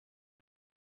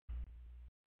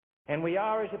And we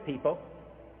are, as a people,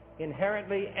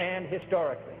 inherently and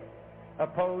historically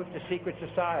opposed to secret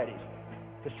societies,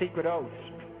 to secret oaths,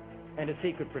 and to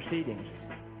secret proceedings.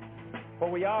 For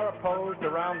we are opposed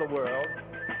around the world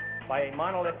by a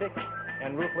monolithic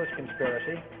and ruthless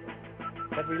conspiracy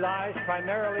that relies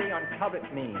primarily on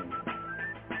covert means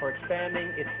for expanding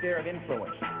its sphere of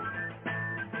influence.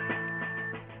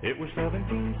 It was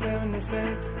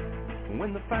 1776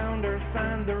 when the founders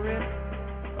signed the writ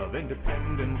of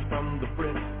independence from the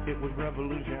Brits. It was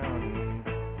revolution.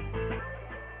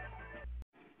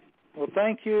 Well,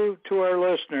 thank you to our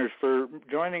listeners for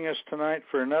joining us tonight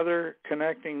for another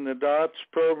Connecting the Dots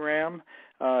program.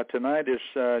 Tonight is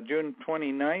June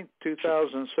 29th,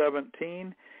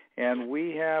 2017, and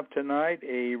we have tonight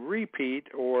a repeat,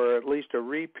 or at least a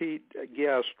repeat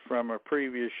guest from a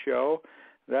previous show.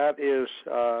 That is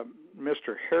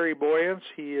Mr. Harry Booyens.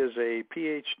 He is a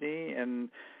PhD in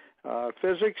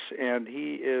physics, and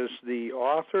he is the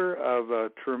author of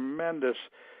a tremendous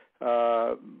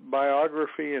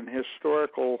biography and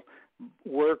historical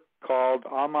work called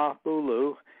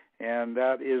Ourrepublice, and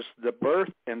that is the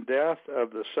birth and death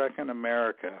of the Second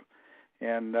America.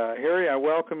 And Harry, I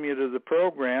welcome you to the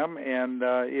program, and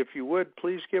if you would,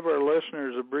 please give our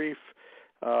listeners a brief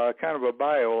kind of a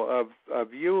bio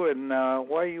of you and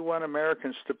why you want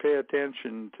Americans to pay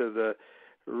attention to the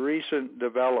recent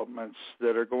developments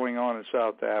that are going on in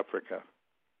South Africa.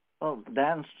 Well,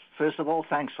 Dan, first of all,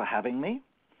 thanks for having me.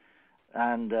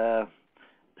 And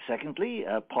secondly,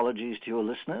 apologies to your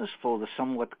listeners for the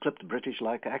somewhat clipped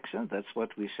British-like accent. That's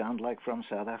what we sound like from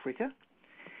South Africa.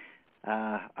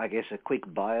 I guess a quick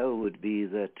bio would be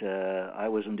that I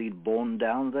was indeed born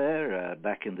down there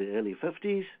back in the early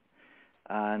 50s.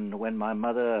 And when my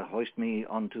mother hoisted me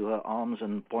onto her arms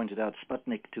and pointed out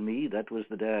Sputnik to me, that was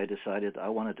the day I decided I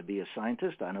wanted to be a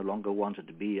scientist. I no longer wanted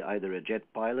to be either a jet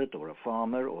pilot or a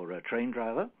farmer or a train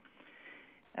driver.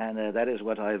 And that is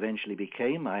what I eventually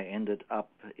became. I ended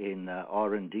up in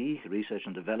R&D, research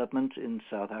and development in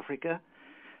South Africa.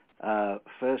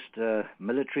 First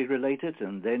military-related,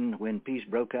 and then when peace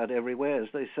broke out everywhere, as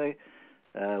they say,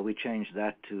 we changed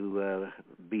that to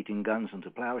beating guns into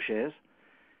plowshares,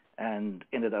 and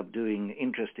ended up doing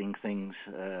interesting things,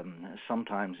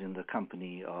 sometimes in the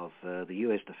company of the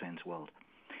U.S. defense world.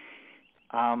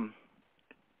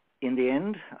 In the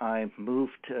end, I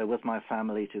moved with my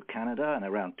family to Canada in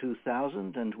around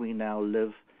 2000, and we now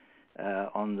live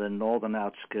on the northern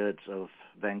outskirts of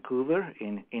Vancouver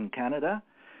in Canada.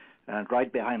 And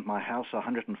right behind my house are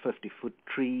 150-foot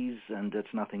trees, and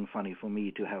it's nothing funny for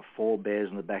me to have 4 bears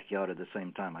in the backyard at the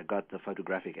same time. I got the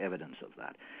photographic evidence of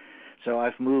that. So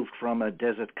I've moved from a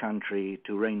desert country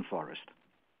to rainforest,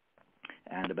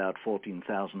 and about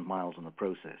 14,000 miles in the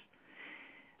process.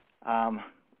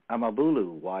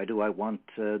 Ourrepublice, why do I want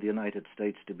the United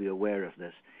States to be aware of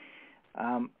this?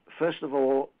 First of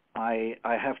all, I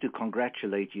have to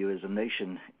congratulate you as a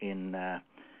nation in,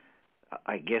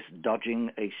 I guess,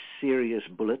 dodging a serious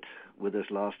bullet with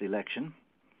this last election.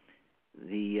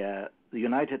 The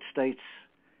United States,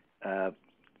 as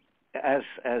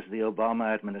the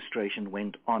Obama administration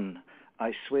went on,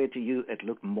 I swear to you, it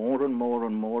looked more and more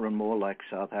and more and more like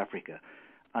South Africa,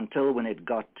 until when it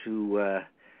got to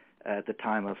at the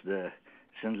time of the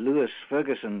St. Louis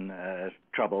Ferguson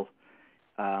trouble,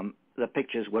 the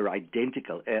pictures were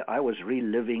identical. I was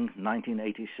reliving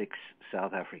 1986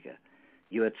 South Africa.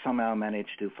 You had somehow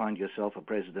managed to find yourself a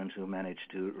president who managed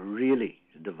to really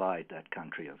divide that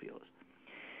country of yours.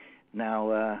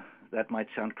 Now, that might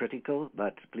sound critical,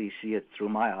 but please see it through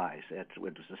my eyes. It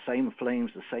was the same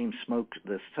flames, the same smoke,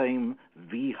 the same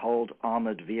V-hulled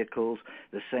armored vehicles,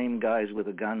 the same guys with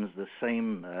the guns, the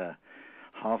same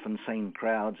half-insane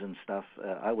crowds and stuff.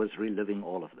 I was reliving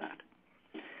all of that.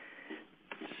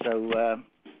 So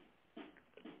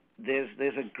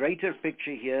there's a greater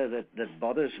picture here that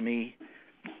bothers me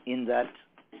in that,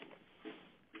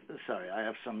 sorry, I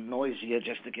have some noise here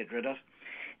just to get rid of.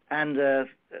 And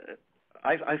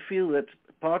I feel that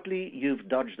partly you've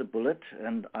dodged the bullet,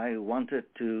 and I wanted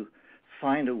to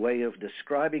find a way of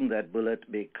describing that bullet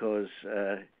because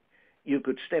you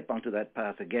could step onto that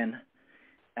path again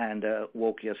and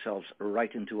walk yourselves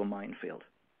right into a minefield.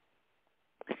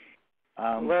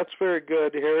 Well, that's very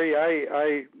good, Harry.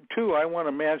 I want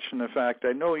to mention the fact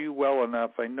I know you well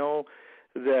enough. I know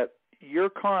that your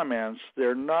comments,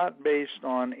 they're not based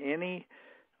on any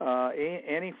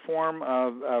form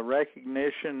of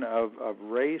recognition of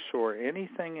race or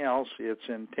anything else. It's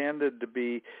intended to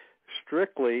be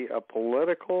strictly a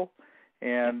political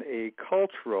and a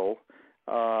cultural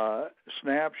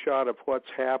snapshot of what's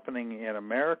happening in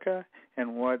America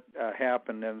and what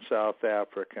happened in South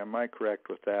Africa. Am I correct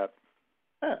with that?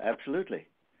 Absolutely.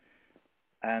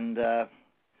 And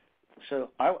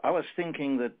so I was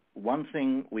thinking that one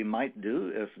thing we might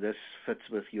do, if this fits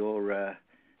with your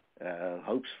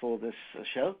hopes for this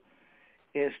show,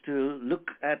 is to look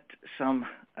at some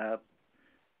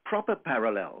proper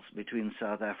parallels between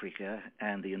South Africa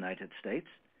and the United States.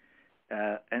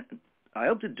 And I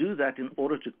hope to do that in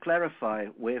order to clarify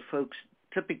where folks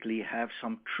typically have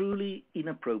some truly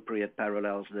inappropriate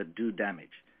parallels that do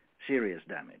damage, serious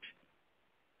damage.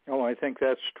 Oh, I think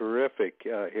that's terrific,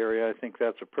 Harry. I think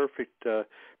that's a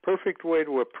perfect way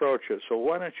to approach it. So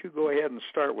why don't you go ahead and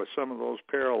start with some of those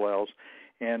parallels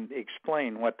and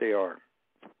explain what they are?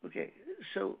 Okay,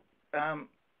 so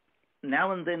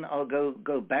now and then I'll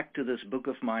go back to this book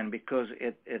of mine because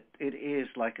it is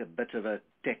like a bit of a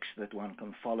text that one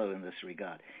can follow in this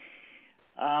regard.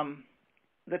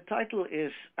 The title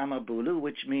is Amabulu,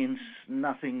 which means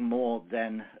nothing more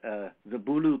than the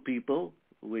Bulu people,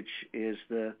 which is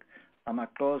the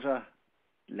Amaxhosa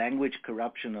language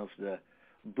corruption of the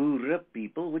Boere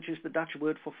people, which is the Dutch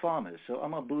word for farmers. So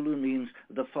Amabulu means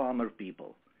the farmer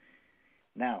people.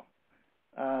 Now,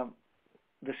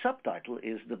 the subtitle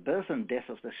is The Birth and Death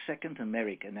of the Second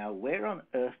America. Now, where on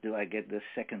earth do I get this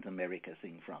Second America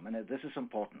thing from? And this is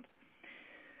important.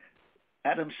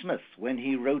 Adam Smith, when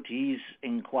he wrote his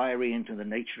inquiry into the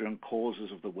nature and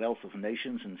causes of the wealth of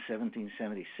nations in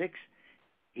 1776,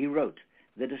 he wrote,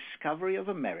 "The discovery of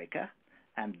America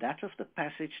and that of the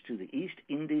passage to the East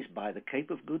Indies by the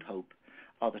Cape of Good Hope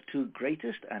are the two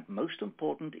greatest and most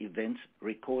important events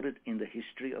recorded in the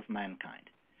history of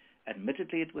mankind."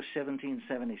 Admittedly, it was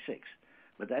 1776,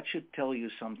 but that should tell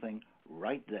you something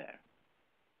right there.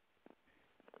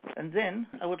 And then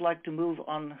I would like to move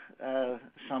on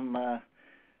some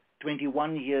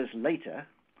 21 years later,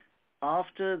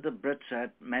 after the Brits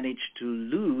had managed to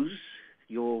lose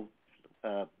your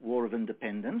War of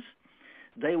Independence.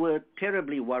 They were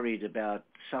terribly worried about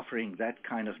suffering that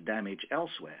kind of damage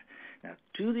elsewhere. Now,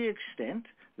 to the extent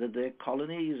that their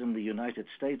colonies in the United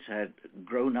States had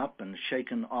grown up and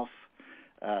shaken off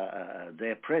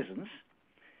their presence,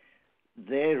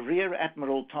 their Rear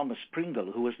Admiral Thomas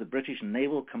Pringle, who was the British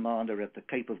naval commander at the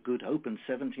Cape of Good Hope in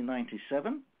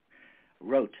 1797,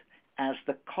 wrote, "As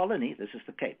the colony," this is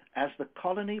the Cape, "as the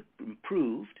colony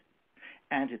improved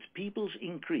and its peoples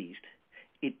increased,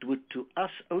 it would to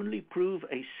us only prove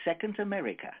a second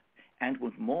America and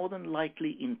would more than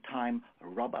likely in time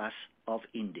rob us of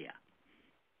India."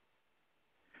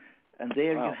 And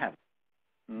there you have it.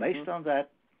 Mm-hmm. Based on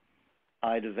that,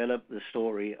 I developed the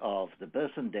story of the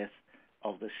birth and death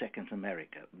of the Second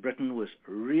America. Britain was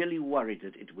really worried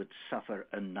that it would suffer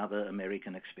another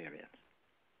American experience.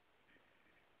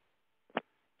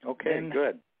 Okay,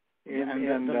 good.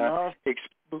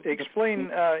 Explain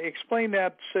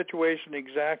that situation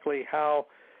exactly, how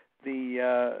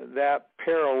that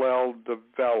parallel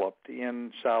developed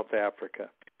in South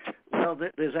Africa. Well,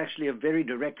 there's actually a very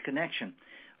direct connection.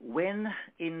 When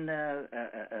in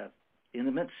the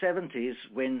mid-70s,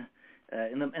 when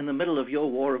in the middle of your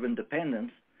War of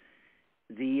Independence,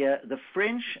 the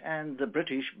French and the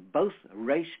British both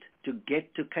raced to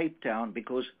get to Cape Town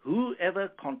because whoever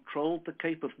controlled the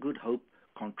Cape of Good Hope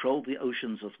controlled the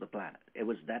oceans of the planet. It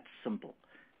was that simple.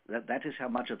 That is how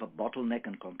much of a bottleneck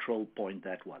and control point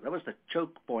that was. That was the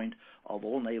choke point of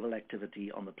all naval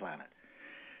activity on the planet.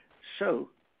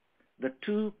 So the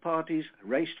two parties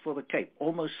raced for the Cape,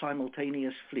 almost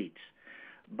simultaneous fleets.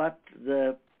 But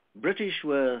the British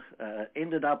were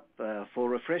ended up for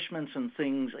refreshments and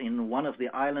things in one of the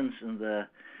islands in the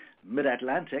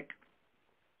mid-Atlantic,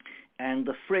 and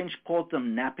the French caught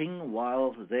them napping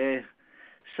while their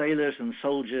sailors and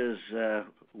soldiers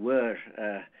were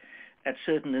at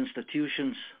certain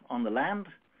institutions on the land,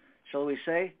 shall we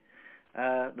say.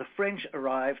 The French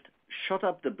arrived, shot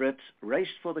up the Brits,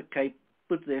 raced for the Cape,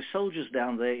 put their soldiers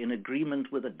down there in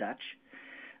agreement with the Dutch.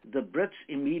 The Brits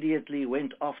immediately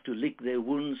went off to lick their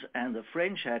wounds, and the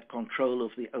French had control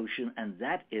of the ocean, and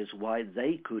that is why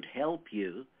they could help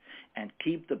you and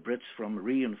keep the Brits from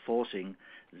reinforcing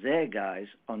their guys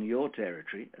on your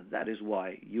territory. That is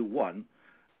why you won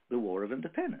the War of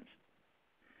Independence.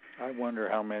 I wonder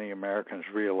how many Americans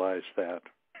realize that.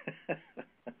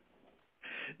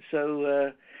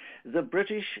 So the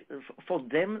British, for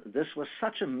them, this was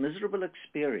such a miserable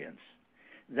experience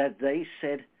that they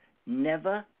said,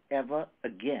 never, ever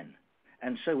again.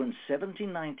 And so in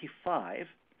 1795,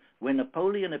 when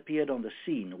Napoleon appeared on the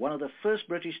scene, one of the first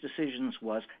British decisions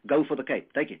was, go for the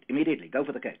Cape, take it, immediately, go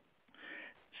for the Cape.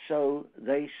 So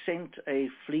they sent a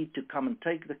fleet to come and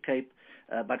take the Cape,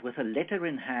 but with a letter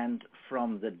in hand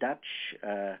from the Dutch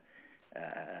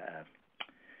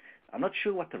I'm not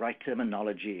sure what the right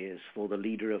terminology is for the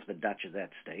leader of the Dutch at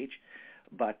that stage,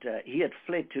 but he had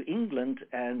fled to England,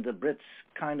 and the Brits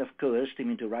kind of coerced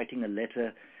him into writing a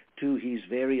letter to his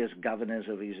various governors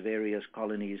of his various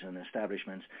colonies and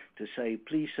establishments to say,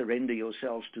 please surrender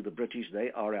yourselves to the British. They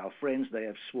are our friends. They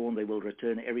have sworn they will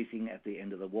return everything at the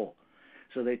end of the war.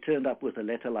 So they turned up with a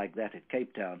letter like that at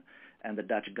Cape Town, and the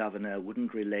Dutch governor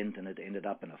wouldn't relent, and it ended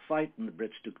up in a fight, and the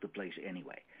Brits took the place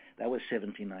anyway. That was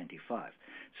 1795.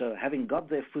 So having got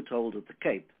their foothold at the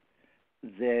Cape,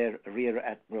 their Rear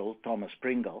Admiral Thomas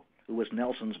Pringle, who was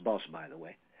Nelson's boss, by the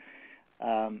way,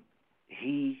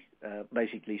 he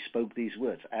basically spoke these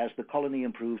words: as the colony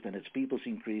improved and its peoples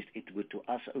increased, it would to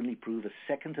us only prove a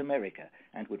second America,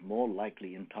 and would more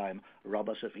likely in time rob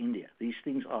us of India. These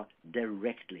things are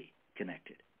directly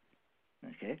connected.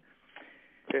 Okay?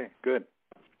 Okay, good.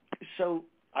 So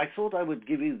I thought I would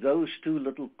give you those two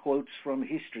little quotes from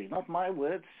history. Not my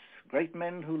words, great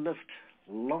men who lived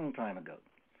a long time ago.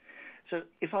 So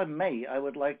if I may, I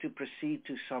would like to proceed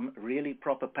to some really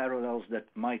proper parallels that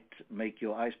might make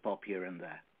your eyes pop here and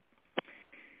there.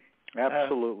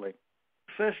 Absolutely.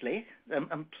 Firstly,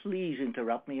 and please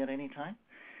interrupt me at any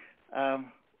time.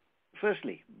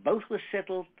 Firstly, both were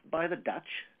settled by the Dutch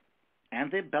and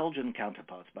their Belgian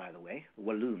counterparts, by the way,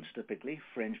 Walloons typically,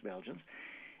 French Belgians,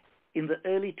 in the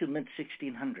early to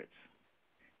mid-1600s.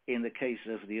 In the case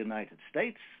of the United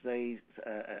States, they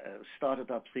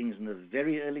started up things in the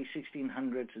very early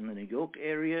 1600s in the New York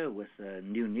area with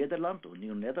New Nederland or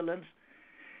New Netherlands,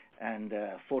 and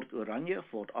Fort Oranje,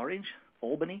 Fort Orange,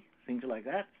 Albany, things like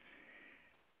that.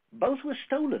 Both were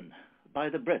stolen by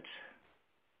the Brits.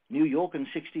 New York in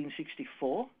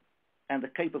 1664 and the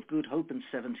Cape of Good Hope in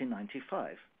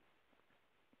 1795.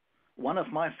 One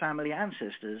of my family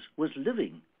ancestors was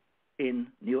living in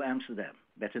New Amsterdam,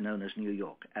 better known as New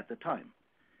York, at the time.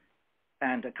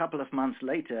 And a couple of months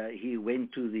later, he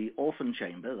went to the orphan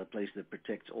chamber, the place that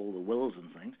protects all the wills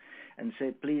and things, and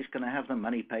said, please, can I have the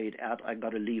money paid out? I got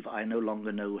to leave. I no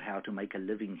longer know how to make a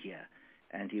living here.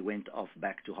 And he went off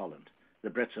back to Holland. The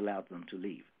Brits allowed them to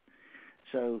leave.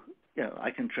 So,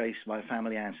 I can trace my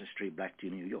family ancestry back to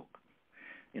New York.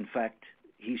 In fact,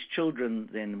 his children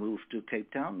then moved to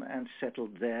Cape Town and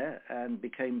settled there and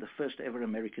became the first ever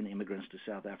American immigrants to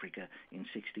South Africa in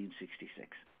 1666.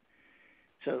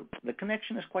 So the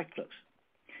connection is quite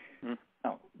close.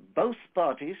 Now, both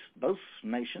parties, both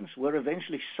nations, were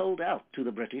eventually sold out to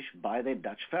the British by their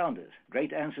Dutch founders.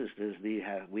 Great ancestors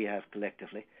we have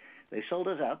collectively. They sold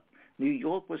us out. New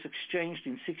York was exchanged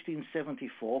in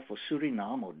 1674 for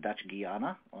Suriname, or Dutch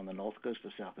Guiana, on the north coast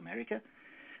of South America.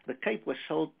 The Cape was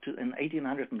sold in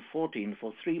 1814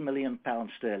 for £3 million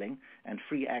sterling and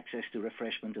free access to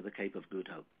refreshment to the Cape of Good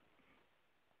Hope.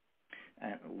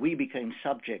 And we became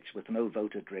subjects with no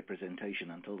voted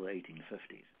representation until the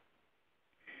 1850s.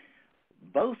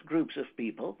 Both groups of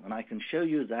people, and I can show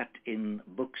you that in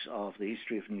books of the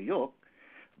history of New York,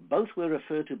 both were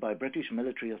referred to by British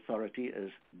military authority as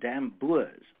damn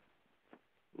Boers,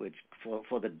 which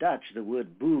for the Dutch, the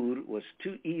word boer was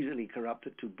too easily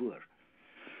corrupted to boer.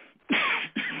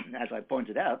 As I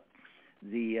pointed out,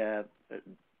 the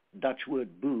Dutch word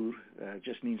boer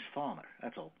just means farmer.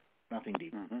 That's all. Nothing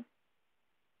deep.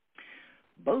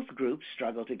 Both groups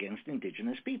struggled against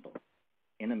indigenous people.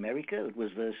 In America, it was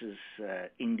versus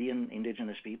Indian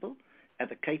indigenous people. At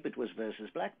the Cape, it was versus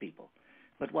black people.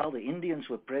 But while the Indians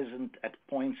were present at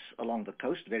points along the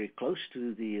coast, very close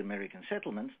to the American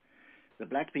settlements, the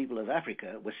black people of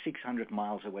Africa were 600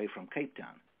 miles away from Cape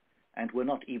Town and were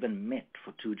not even met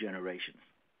for 2 generations.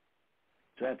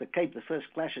 So at the Cape, the first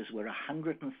clashes were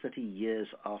 130 years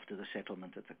after the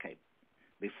settlement at the Cape.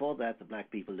 Before that, the black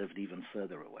people lived even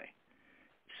further away.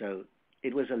 So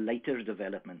it was a later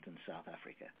development in South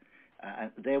Africa.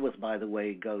 And therewith, by the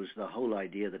way, goes the whole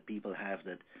idea that people have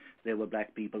that there were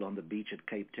black people on the beach at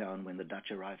Cape Town when the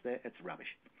Dutch arrived there. It's rubbish.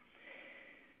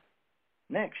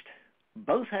 Next,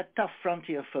 both had tough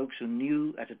frontier folks who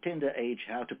knew at a tender age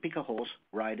how to pick a horse,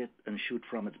 ride it, and shoot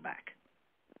from its back.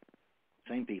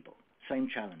 Same people, same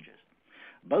challenges.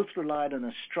 Both relied on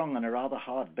a strong and a rather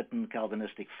hard-bitten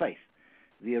Calvinistic faith.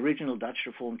 The original Dutch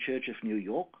Reformed Church of New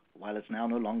York, while it's now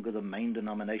no longer the main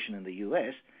denomination in the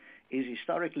U.S., is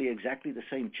historically exactly the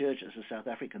same church as the South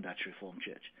African Dutch Reformed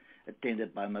Church,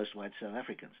 attended by most white South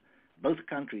Africans. Both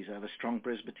countries have a strong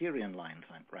Presbyterian line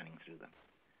running through them.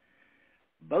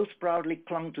 Both proudly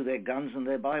clung to their guns and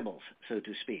their Bibles, so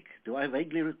to speak. Do I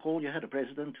vaguely recall you had a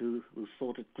president who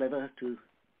thought it clever to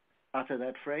utter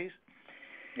that phrase?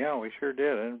 Yeah, we sure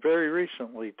did, and very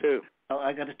recently, too. Well,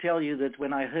 I got to tell you that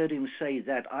when I heard him say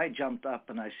that, I jumped up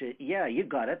and I said, yeah, you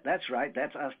got it. That's right.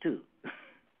 That's us, too.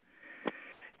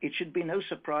 It should be no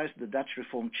surprise the Dutch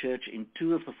Reformed Church in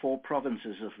 2 of the 4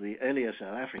 provinces of the earlier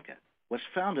South Africa was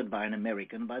founded by an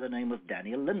American by the name of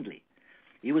Daniel Lindley.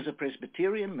 He was a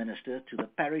Presbyterian minister to the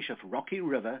parish of Rocky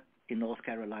River in North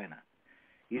Carolina.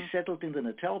 He settled in the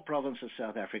Natal province of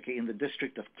South Africa in the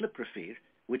district of Kleptocracy,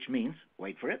 which means,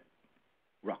 wait for it,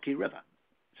 Rocky River.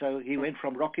 So he went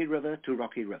from Rocky River to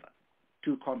Rocky River,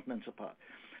 2 continents apart.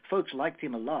 Folks liked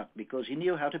him a lot because he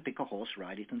knew how to pick a horse,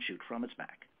 ride it, and shoot from its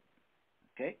back.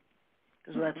 Okay?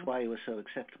 So that's why he was so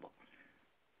acceptable.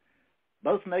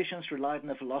 Both nations relied on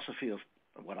a philosophy of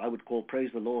what I would call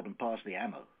praise the Lord and pass the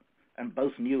ammo, and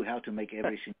both knew how to make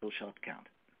every single shot count.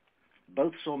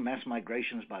 Both saw mass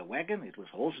migrations by wagon. It was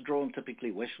horse-drawn,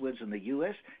 typically westwards in the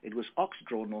U.S. It was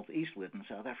ox-drawn northeastward in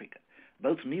South Africa.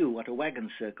 Both knew what a wagon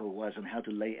circle was and how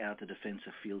to lay out a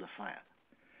defensive field of fire.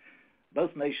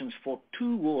 Both nations fought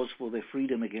 2 wars for their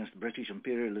freedom against British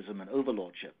imperialism and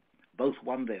overlordship. Both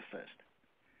won their first.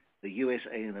 The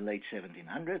USA in the late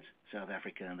 1700s, South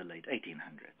Africa in the late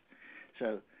 1800s.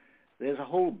 So there's a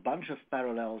whole bunch of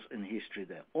parallels in history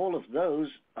there. All of those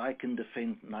I can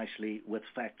defend nicely with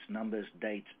facts, numbers,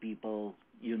 dates, people,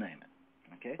 you name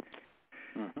it. Okay?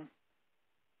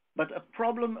 But a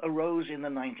problem arose in the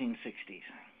 1960s.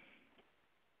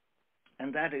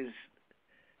 And that is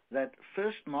that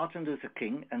first Martin Luther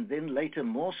King and then later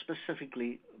more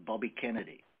specifically Bobby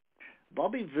Kennedy.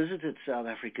 Bobby visited South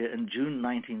Africa in June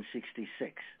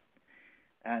 1966.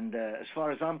 And as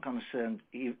far as I'm concerned,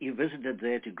 he visited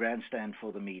there to grandstand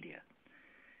for the media.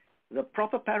 The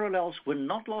proper parallels were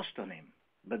not lost on him,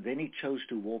 but then he chose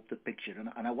to warp the picture.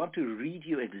 And I want to read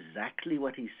you exactly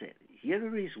what he said. Here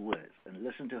are his words, and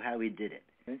listen to how he did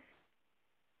it.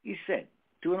 He said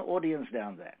to an audience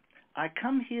down there, "I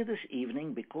come here this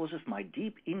evening because of my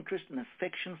deep interest and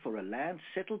affection for a land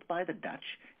settled by the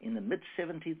Dutch in the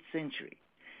mid-17th century,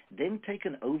 then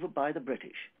taken over by the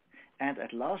British, and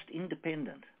at last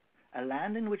independent, a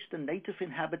land in which the native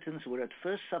inhabitants were at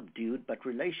first subdued, but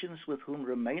relations with whom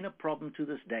remain a problem to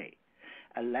this day,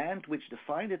 a land which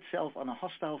defined itself on a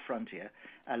hostile frontier,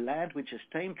 a land which has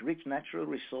tamed rich natural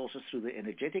resources through the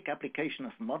energetic application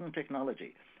of modern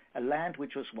technology, a land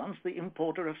which was once the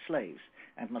importer of slaves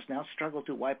and must now struggle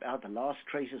to wipe out the last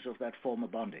traces of that former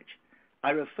bondage.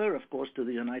 I refer, of course, to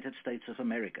the United States of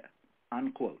America."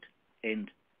 Unquote. End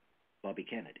Bobby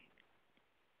Kennedy.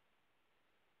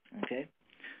 Okay?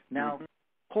 Now,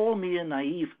 call me a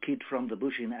naive kid from the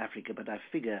bush in Africa, but I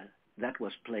figure that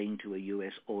was playing to a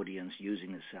U.S. audience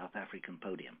using a South African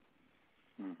podium.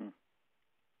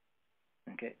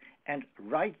 Okay? And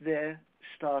right there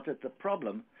started the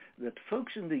problem that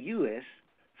folks in the U.S.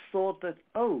 thought that,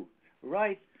 oh,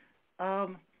 right,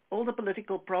 all the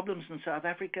political problems in South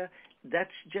Africa,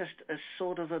 that's just a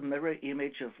sort of a mirror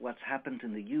image of what's happened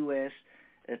in the U.S.,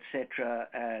 etc.,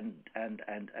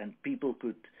 and people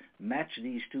could match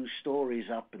these 2 stories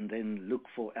up and then look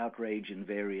for outrage in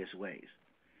various ways.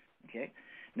 Okay?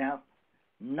 Now,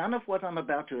 none of what I'm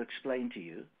about to explain to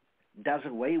you does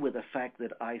away with the fact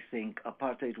that I think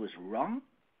apartheid was wrong,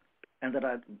 and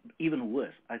that even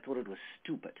worse, I thought it was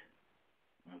stupid.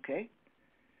 Okay?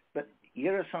 But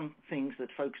here are some things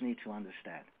that folks need to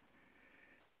understand.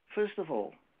 First of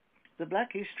all, the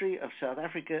black history of South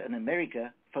Africa and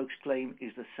America, folks claim,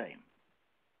 is the same.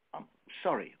 I'm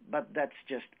sorry, but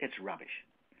it's rubbish.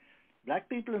 Black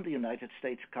people in the United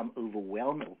States came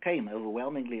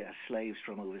overwhelmingly as slaves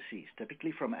from overseas,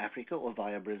 typically from Africa or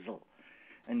via Brazil,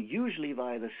 and usually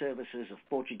via the services of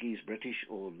Portuguese, British,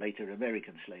 or later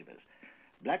American slavers.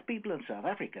 Black people in South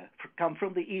Africa come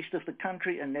from the east of the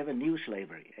country and never knew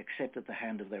slavery, except at the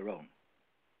hand of their own.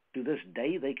 To this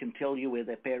day, they can tell you where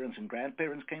their parents and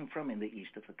grandparents came from in the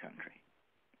east of the country.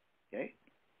 Okay?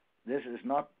 This is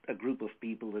not a group of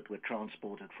people that were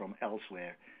transported from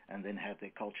elsewhere and then had their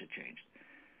culture changed.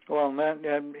 Well,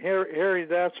 Harry,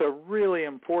 that's a really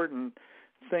important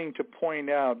thing to point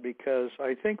out, because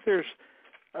I think there's,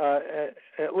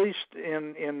 at least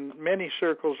in many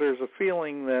circles, there's a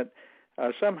feeling that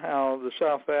somehow the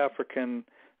South African,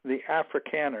 the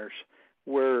Afrikaners,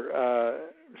 were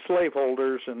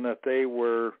slaveholders and that they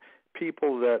were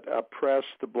people that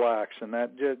oppressed the blacks, and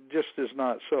that just is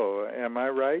not so. Am I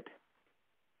right?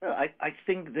 Well, I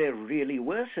think there really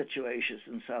were situations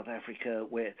in South Africa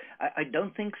where I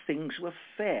don't think things were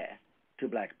fair to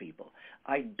black people.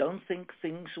 I don't think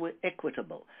things were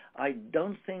equitable. I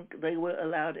don't think they were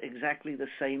allowed exactly the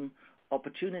same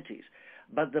opportunities.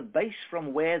 But the base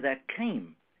from where that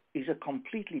came is a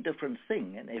completely different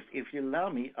thing. And if you allow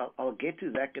me, I'll get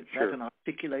to that and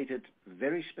articulate it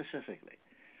very specifically.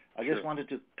 I just wanted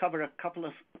to cover a couple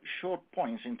of short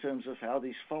points in terms of how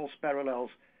these false parallels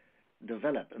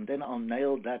develop, and then I'll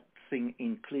nail that thing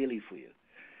in clearly for you.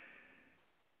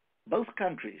 Both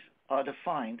countries are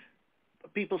defined,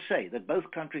 people say that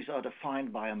both countries are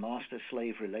defined by a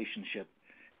master-slave relationship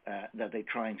that they're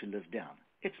trying to live down.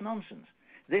 It's nonsense.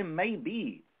 There may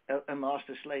be a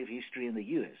master-slave history in the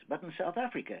US, but in South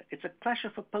Africa, it's a clash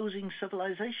of opposing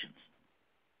civilizations.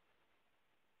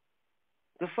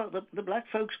 The black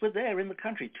folks were there in the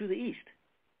country to the east.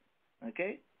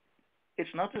 Okay?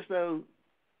 It's not as though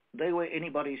they were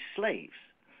anybody's slaves.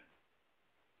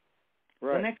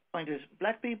 Right. The next point is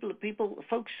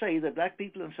folks say that black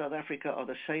people in South Africa are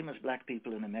the same as black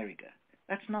people in America.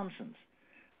 That's nonsense.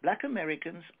 Black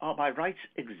Americans are by rights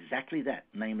exactly that,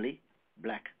 namely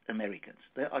black Americans.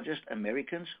 They are just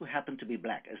Americans who happen to be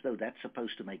black, as though that's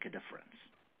supposed to make a difference.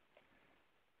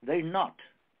 They're not,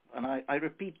 and I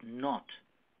repeat, not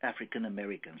African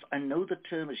Americans. I know the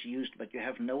term is used, but you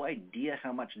have no idea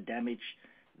how much damage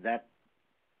that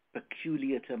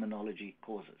peculiar terminology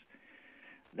causes.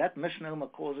 That misnomer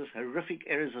causes horrific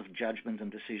errors of judgment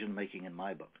and decision-making in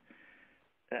my book.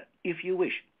 If you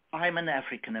wish, I'm an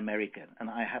African American, and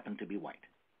I happen to be white.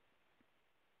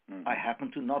 Mm-hmm. I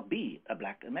happen to not be a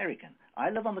black American. I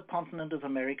live on the continent of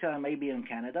America. I may be in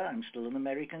Canada. I'm still an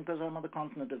American because I'm on the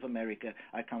continent of America.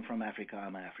 I come from Africa.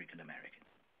 I'm an African American.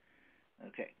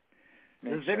 Okay.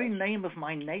 The very name of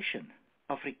my nation,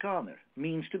 Afrikaner,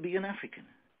 means to be an African,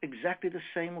 exactly the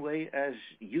same way as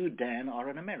you, Dan, are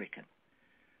an American.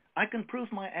 I can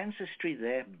prove my ancestry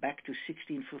there back to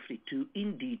 1652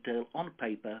 in detail, on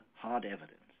paper, hard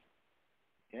evidence.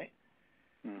 Okay?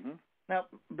 Mm-hmm. Now,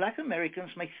 black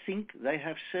Americans may think they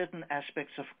have certain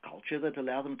aspects of culture that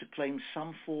allow them to claim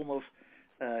some form of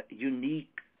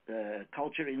unique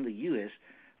culture in the U.S.,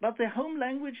 but their home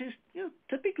language is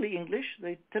typically English.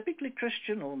 They're typically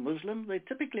Christian or Muslim. They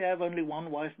typically have only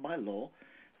one wife by law.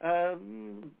 At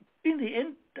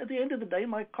the end of the day,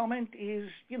 my comment is,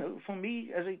 for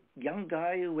me as a young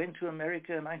guy who went to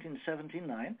America in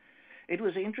 1979, it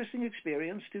was an interesting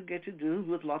experience to get to do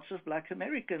with lots of black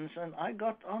Americans, and I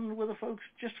got on with the folks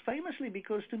just famously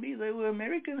because to me they were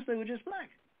Americans, they were just black.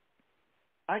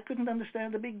 I couldn't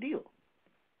understand the big deal.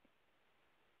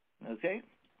 Okay?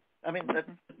 I mean,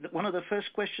 one of the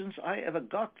first questions I ever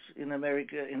got in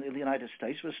America, in the United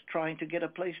States, was trying to get a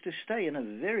place to stay, and a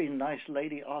very nice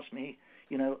lady asked me,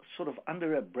 sort of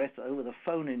under her breath over the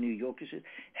phone in New York, she said,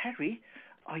 "Harry,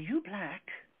 are you black?"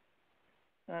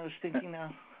 And I was thinking,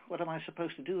 now, what am I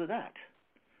supposed to do with that?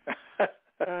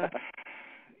 I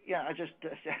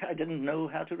didn't know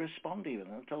how to respond even.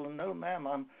 I told her, "No, ma'am,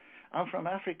 I'm from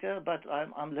Africa, but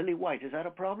I'm lily white. Is that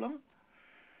a problem?"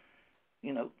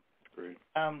 Great.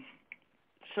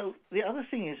 So the other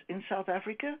thing is, in South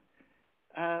Africa,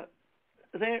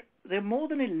 there are more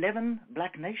than 11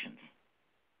 black nations.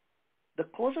 The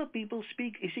Xhosa people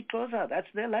speak isiXhosa, that's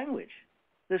their language.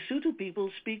 The Sotho people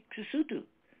speak Sesotho.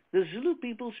 The Zulu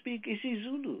people speak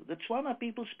isiZulu. The Tswana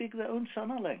people speak their own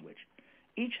Sana language.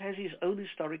 Each has his own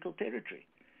historical territory.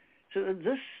 So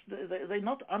they're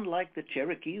not unlike the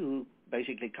Cherokee, who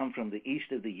basically come from the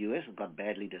east of the U.S. and got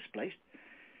badly displaced,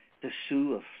 the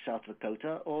Sioux of South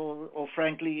Dakota, or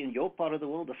frankly, in your part of the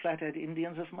world, the Flathead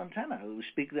Indians of Montana, who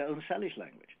speak their own Salish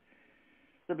language.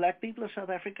 The black people of South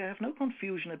Africa have no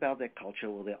confusion about their culture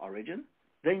or their origin.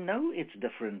 They know it's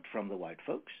different from the white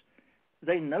folks.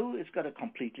 They know it's got a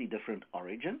completely different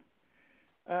origin.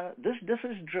 This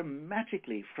differs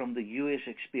dramatically from the U.S.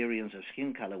 experience of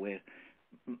skin color, where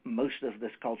most of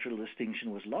this cultural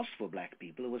distinction was lost for black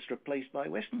people. It was replaced by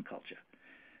Western culture.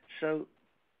 So,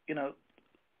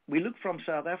 we look from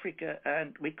South Africa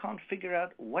and we can't figure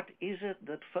out what is it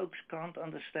that folks can't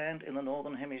understand in the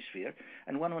Northern Hemisphere.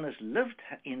 And when one has lived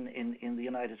in the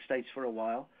United States for a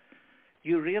while,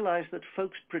 you realize that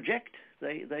folks project.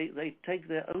 They take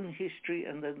their own history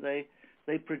and then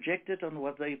they project it on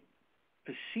what they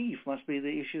perceive must be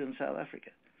the issue in South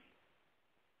Africa.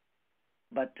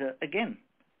 But again,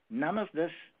 none of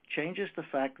this changes the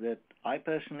fact that I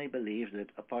personally believe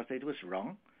that apartheid was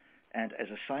wrong. And as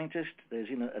a scientist, there's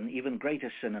an even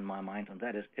greater sin in my mind, and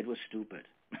that is it was stupid.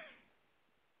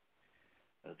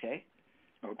 Okay?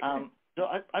 So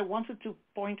I wanted to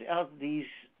point out these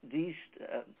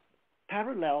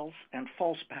parallels and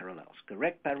false parallels,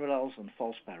 correct parallels and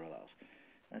false parallels.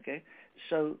 Okay?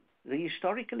 So the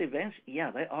historical events, they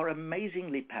are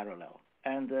amazingly parallel.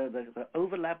 And the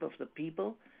overlap of the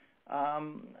people,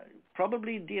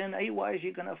 probably DNA-wise,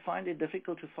 you're going to find it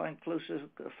difficult to find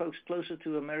folks closer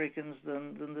to Americans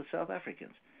than the South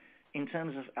Africans. In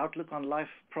terms of outlook on life,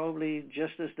 probably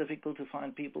just as difficult to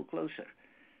find people closer.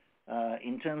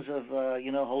 In terms of,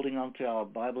 holding on to our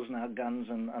Bibles and our guns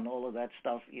and all of that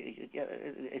stuff,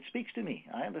 it speaks to me.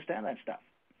 I understand that stuff.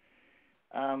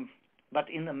 But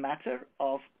in the matter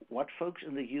of what folks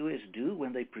in the U.S. do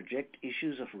when they project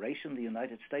issues of race in the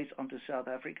United States onto South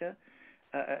Africa,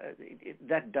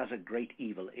 that does a great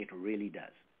evil. It really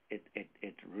does.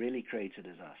 It really creates a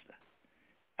disaster.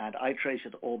 And I trace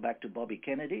it all back to Bobby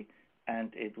Kennedy,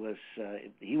 and it was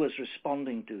he was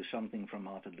responding to something from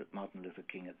Martin Luther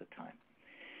King at the time.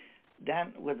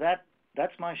 Dan, with that,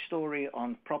 that's my story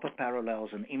on proper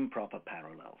parallels and improper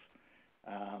parallels.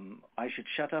 I should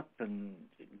shut up and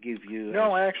give you...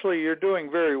 No, actually, you're doing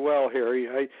very well,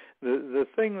 Harry. The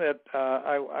thing that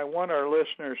I want our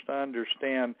listeners to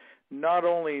understand, not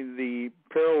only the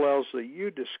parallels that you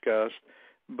discussed,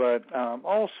 but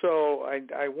also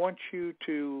I want you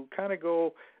to kind of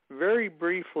go very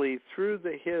briefly through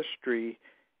the history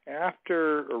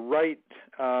after, right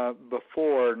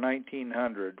before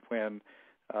 1900, when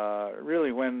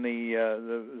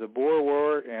the Boer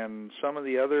War and some of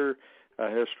the other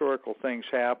historical things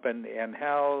happened, and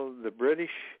how the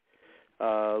British,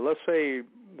 let's say,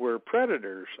 were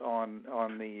predators on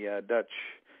the Dutch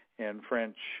and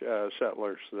French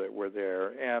settlers that were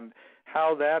there, and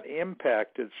how that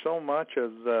impacted so much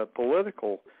of the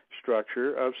political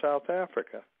structure of South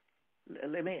Africa.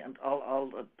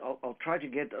 I'll try to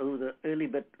get over the early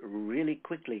bit really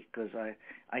quickly, because I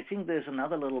think there's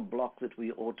another little block that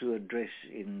we ought to address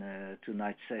in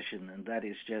tonight's session, and that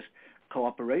is just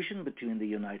cooperation between the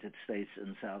United States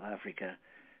and South Africa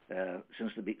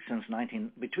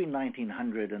between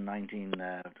 1900 and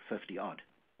 1950 odd.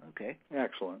 Okay.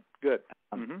 Excellent. Good.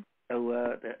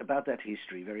 So about that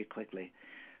history, very quickly.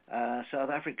 South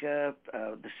Africa,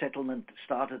 the settlement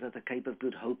started at the Cape of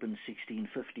Good Hope in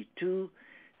 1652.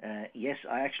 Yes,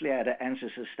 I actually had an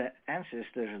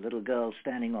ancestor, a little girl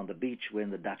standing on the beach when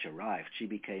the Dutch arrived. She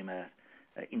became an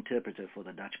interpreter for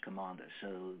the Dutch commander,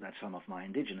 so that's some of my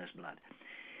indigenous blood.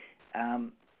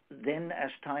 Then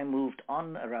as time moved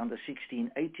on, around the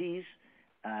 1680s,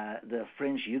 the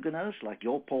French Huguenots, like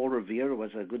your Paul Revere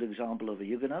was a good example of a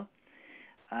Huguenot.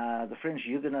 The French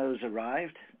Huguenots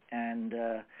arrived, and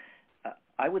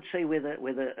I would say where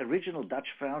the original Dutch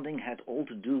founding had all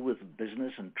to do with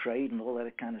business and trade and all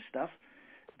that kind of stuff,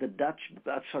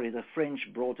 the French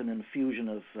brought an infusion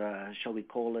of, shall we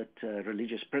call it,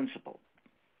 religious principle.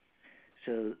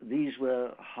 So these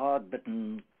were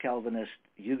hard-bitten Calvinist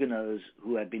Huguenots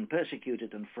who had been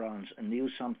persecuted in France and knew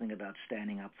something about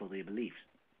standing up for their beliefs.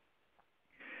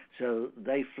 So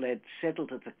they fled,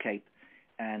 settled at the Cape,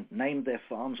 and named their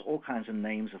farms all kinds of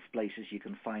names of places you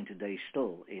can find today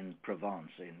still in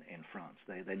Provence in France.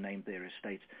 They named their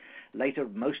estates. Later,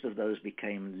 most of those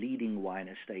became leading wine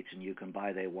estates, and you can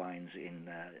buy their wines in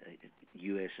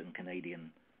U.S. and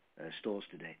Canadian stores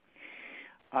today.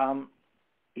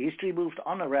 History moved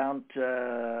on around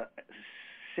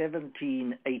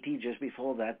 1780, just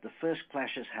before that. The first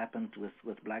clashes happened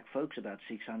with black folks about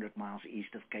 600 miles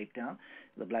east of Cape Town.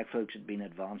 The black folks had been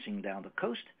advancing down the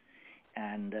coast,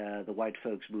 and the white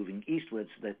folks moving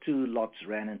eastwards. The two lots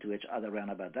ran into each other around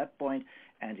about that point,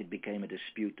 and it became a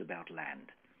dispute about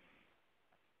land.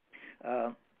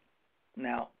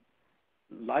 Now,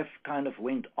 life kind of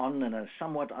went on in a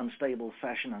somewhat unstable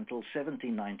fashion until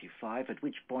 1795, at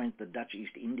which point the Dutch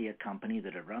East India Company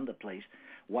that had run the place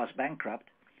was bankrupt,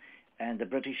 and the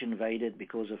British invaded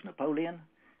because of Napoleon,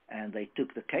 and they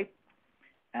took the Cape.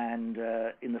 And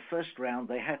in the first round,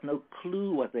 they had no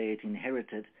clue what they had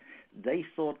inherited. They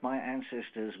thought my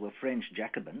ancestors were French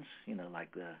Jacobins,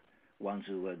 like the ones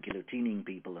who were guillotining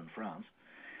people in France.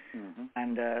 Mm-hmm.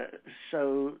 And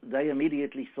so they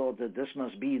immediately thought that this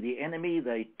must be the enemy.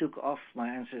 They took off my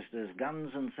ancestors'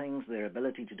 guns and things, their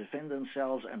ability to defend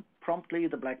themselves, and promptly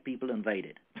the black people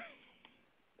invaded.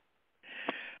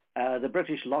 The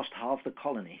British lost half the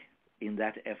colony in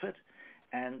that effort,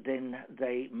 and then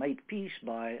they made peace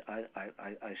by,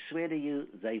 I swear to you,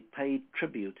 they paid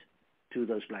tribute to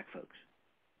those black folks.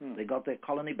 They got their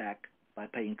colony back by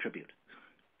paying tribute.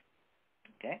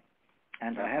 Okay?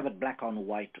 And I have it black on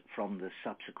white from the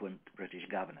subsequent British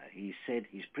governor. He said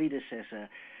his predecessor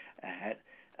had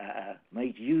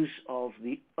made use of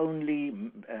the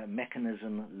only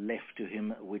mechanism left to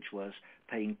him, which was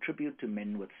paying tribute to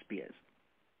men with spears.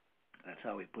 That's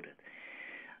how he put it.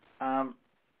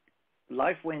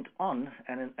 Life went on,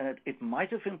 and it might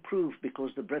have improved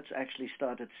because the Brits actually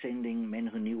started sending men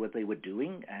who knew what they were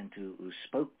doing and who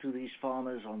spoke to these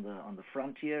farmers on the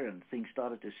frontier, and things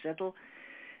started to settle.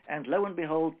 And lo and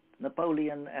behold,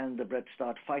 Napoleon and the Brits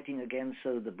start fighting again.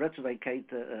 So the Brits vacate.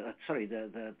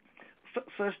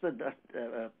 First the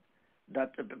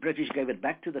British gave it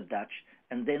back to the Dutch,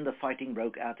 and then the fighting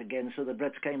broke out again. So the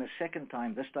Brits came a second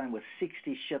time, this time with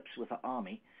 60 ships with an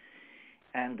army,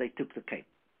 and they took the Cape.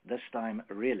 this time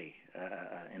really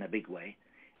in a big way,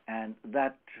 and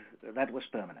that was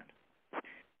permanent.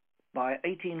 By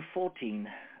 1814,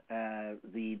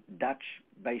 the Dutch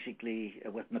basically,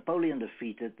 with Napoleon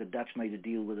defeated, the Dutch made a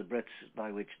deal with the Brits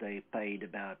by which they paid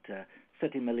about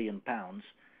 30 million pounds.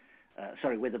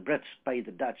 Where the Brits paid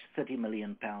the Dutch 30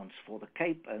 million pounds for the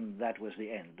Cape, and that was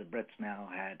the end. The Brits now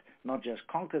had not just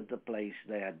conquered the place,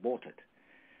 they had bought it.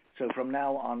 So from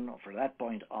now on, from that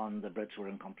point on, the Brits were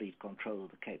in complete control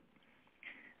of the Cape.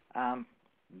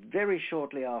 Very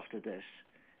shortly after this,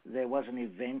 there was an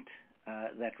event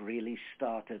that really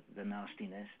started the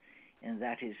nastiness, and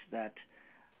that is that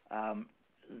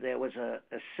there was a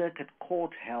circuit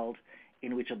court held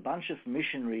in which a bunch of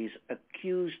missionaries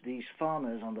accused these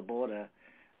farmers on the border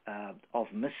of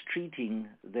mistreating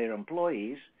their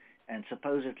employees and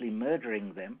supposedly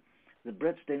murdering them. The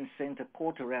Brits then sent a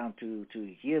court around to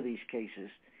hear these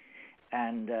cases,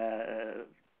 and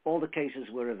all the cases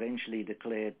were eventually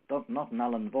declared not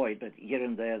null and void, but here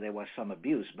and there was some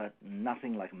abuse, but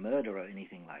nothing like murder or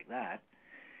anything like that,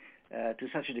 to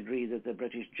such a degree that the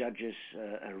British judges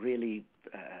really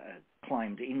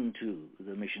climbed into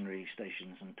the missionary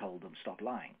stations and told them stop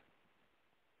lying.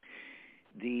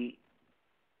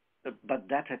 But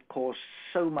that had caused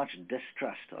so much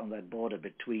distrust on that border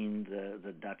between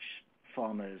the Dutch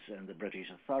farmers and the British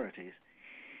authorities.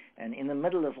 And in the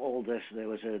middle of all this, there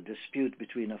was a dispute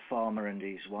between a farmer and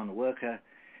his one worker.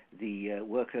 The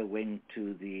worker went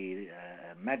to the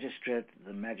magistrate.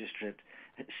 The magistrate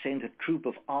sent a troop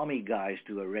of army guys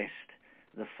to arrest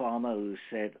the farmer, who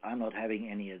said, "I'm not having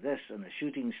any of this," and the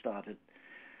shooting started.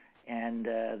 And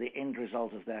the end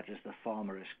result of that is the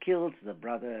farmer is killed. The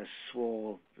brother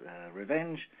swore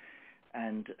revenge,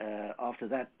 and after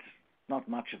that, not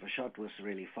much of a shot was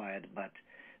really fired, but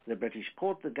the British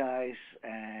caught the guys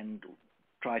and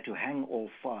tried to hang all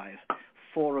five.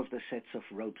 4 of the sets of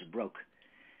ropes broke.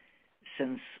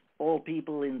 Since all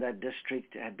people in that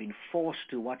district had been forced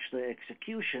to watch the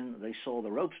execution, they saw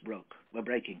the ropes were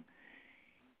breaking.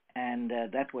 And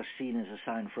that was seen as a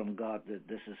sign from God that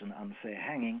this is an unfair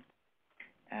hanging.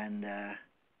 And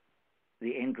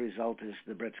the end result is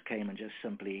the Brits came and just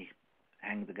simply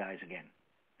hanged the guys again.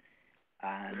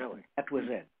 And really? That was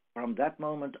it. From that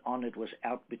moment on, it was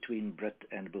out between Brit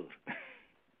and Boer.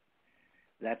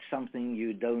 That's something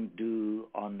you don't do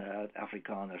on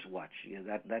Afrikaners' watch.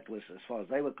 That was, as far as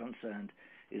they were concerned,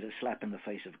 is a slap in the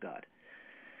face of God.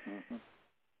 Mm-hmm.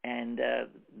 And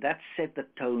that set the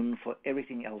tone for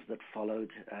everything else that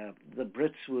followed. The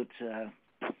Brits would,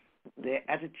 their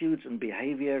attitudes and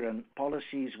behavior and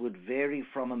policies would vary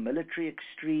from a military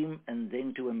extreme and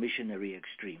then to a missionary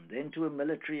extreme, then to a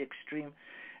military extreme,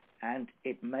 and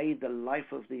it made the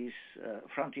life of these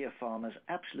frontier farmers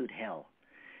absolute hell.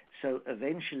 So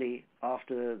eventually,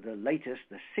 after the latest,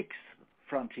 the 6th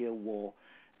frontier war,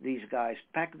 these guys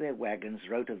packed their wagons,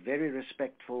 wrote a very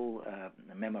respectful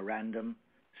memorandum,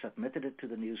 submitted it to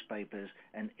the newspapers,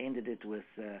 and ended it with,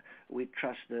 "We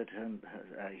trust that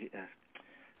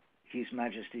His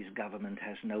Majesty's government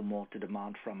has no more to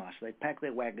demand from us." They packed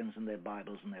their wagons and their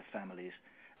Bibles and their families,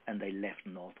 and they left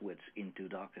northwards into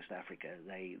darkest Africa.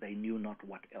 They knew not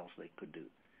what else they could do.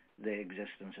 Their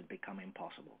existence had become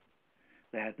impossible.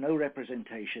 They had no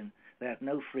representation. They had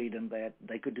no freedom.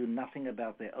 They could do nothing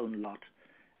about their own lot,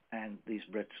 and these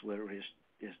Brits were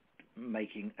just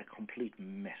making a complete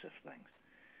mess of things.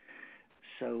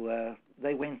 So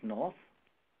they went north.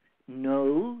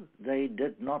 No, they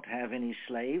did not have any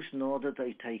slaves, nor did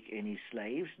they take any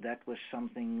slaves. That was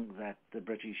something that the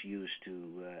British used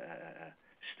to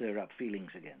stir up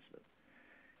feelings against them.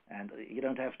 And you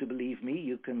don't have to believe me.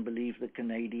 You can believe the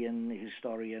Canadian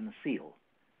historian Thiel,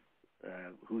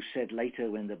 who said later,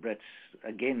 when the Brits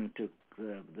again took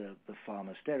the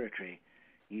farmers' territory,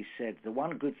 he said, the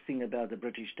one good thing about the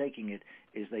British taking it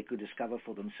is they could discover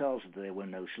for themselves that there were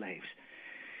no slaves.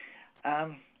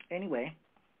 Anyway,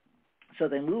 so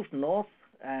they moved north,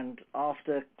 and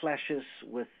after clashes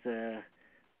with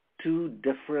 2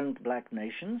 different black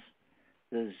nations,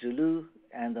 the Zulu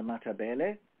and the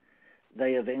Matabele,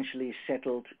 they eventually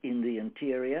settled in the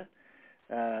interior.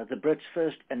 The Brits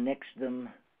first annexed them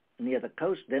near the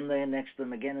coast, then they annexed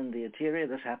them again in the interior.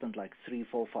 This happened like 3,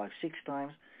 4, 5, 6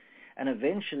 times. And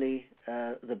eventually,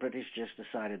 the British just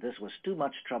decided this was too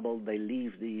much trouble. They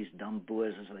leave these dumb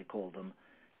Boers, as they call them,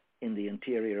 in the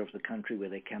interior of the country where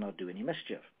they cannot do any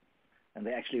mischief. And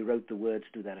they actually wrote the words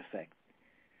to that effect.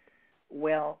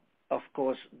 Well, of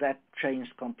course, that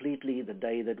changed completely the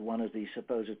day that one of these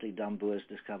supposedly dumb Boers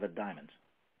discovered diamonds.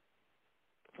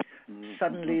 Mm-hmm.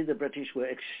 Suddenly, the British were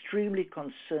extremely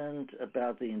concerned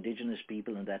about the indigenous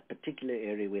people in that particular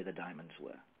area where the diamonds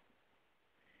were.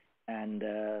 And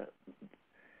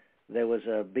there was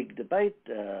a big debate,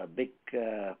 big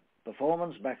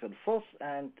performance back and forth,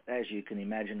 and as you can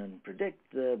imagine and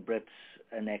predict, the Brits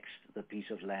annexed the piece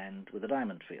of land with the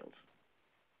diamond fields.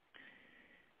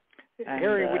 And,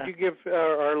 Harry, would you give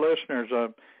our listeners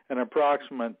an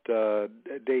approximate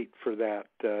date for that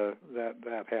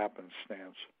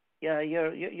happenstance? Yeah,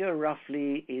 you're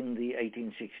roughly in the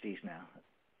 1860s now.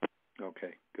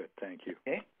 Okay, good, thank you.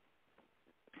 Okay.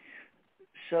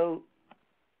 So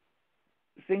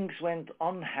things went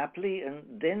on happily, and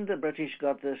then the British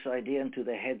got this idea into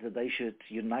their head that they should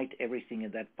unite everything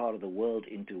in that part of the world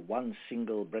into one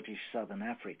single British Southern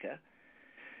Africa.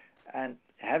 And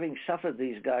having suffered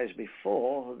these guys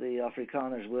before, the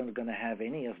Afrikaners weren't going to have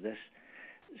any of this,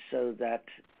 so that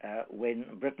when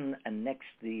Britain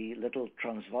annexed the little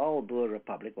Transvaal Boer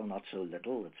Republic, well, not so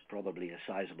little, it's probably a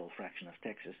sizable fraction of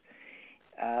Texas,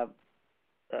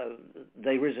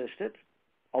 they resisted,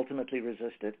 ultimately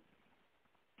resisted,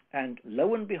 and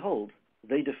lo and behold,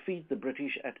 they defeat the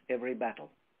British at every battle.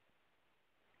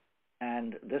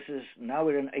 And this is, now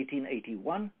we're in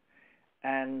 1881,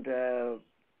 and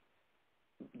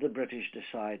the British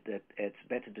decide that it's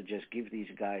better to just give these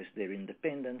guys their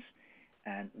independence,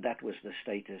 and that was the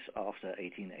status after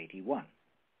 1881.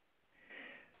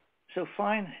 So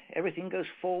fine, everything goes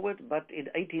forward, but in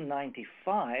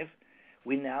 1895,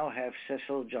 we now have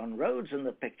Cecil John Rhodes in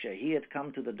the picture. He had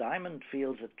come to the diamond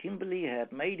fields at Kimberley,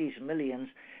 had made his millions,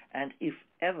 and if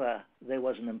ever there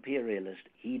was an imperialist,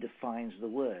 he defines the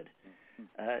word.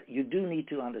 You do need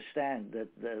to understand that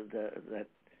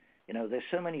there's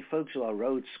so many folks who are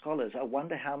Rhodes scholars. I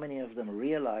wonder how many of them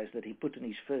realize that he put in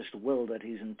his first will that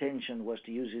his intention was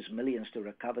to use his millions to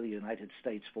recover the United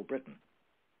States for Britain.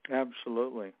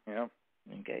 Absolutely, yeah.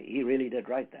 Okay, he really did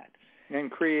write that. And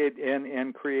create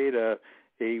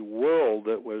a world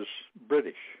that was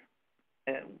British.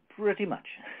 Pretty much.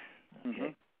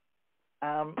 Okay.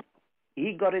 Mm-hmm.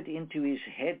 He got it into his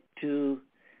head to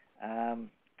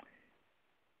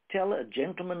tell a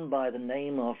gentleman by the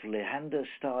name of Leander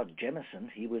Starr Jemison,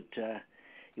 he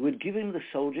would give him the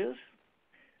soldiers,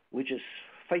 which, as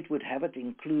fate would have it,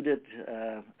 included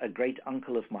a great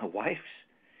uncle of my wife's,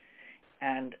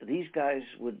 and these guys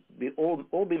would be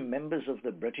all be members of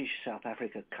the British South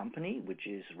Africa Company, which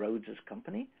is Rhodes's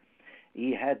company.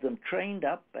 He had them trained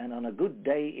up, and on a good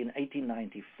day in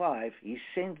 1895, he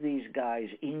sent these guys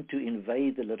in to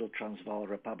invade the little Transvaal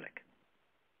Republic.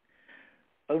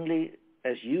 Only,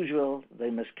 as usual, they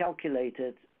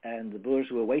miscalculated, and the Boers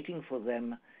were waiting for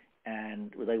them,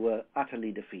 and they were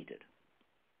utterly defeated.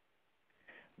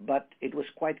 But it was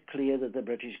quite clear that the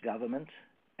British government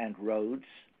and Rhodes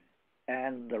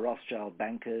and the Rothschild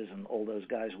bankers and all those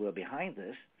guys were behind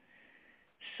this.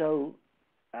 So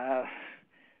the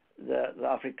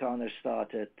Afrikaners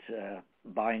started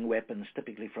buying weapons,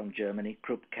 typically from Germany,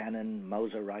 Krupp cannon,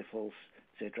 Mauser rifles,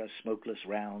 etc., smokeless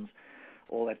rounds,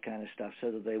 all that kind of stuff,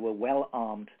 so that they were well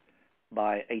armed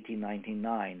by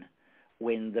 1899,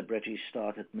 when the British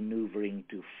started maneuvering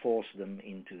to force them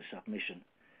into submission.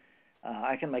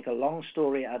 I can make a long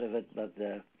story out of it, but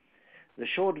the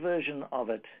short version of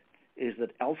it is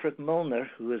that Alfred Milner,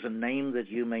 who is a name that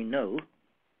you may know,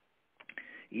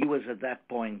 he was at that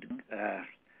point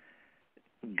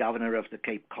governor of the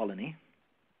Cape Colony,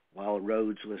 while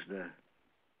Rhodes was the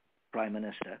prime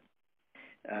minister.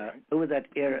 Over that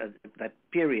era, that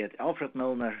period, Alfred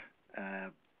Milner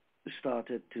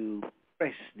started to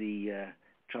press the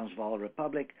Transvaal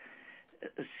Republic,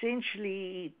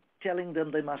 essentially telling them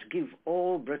they must give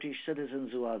all British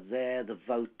citizens who are there the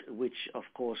vote, which of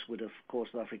course would have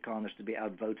caused the Afrikaners to be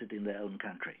outvoted in their own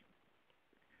country.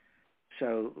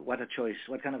 So what a choice,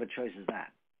 what kind of a choice is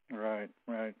that? Right.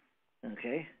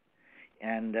 Okay.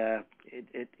 And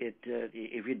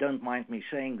if you don't mind me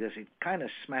saying this, it kind of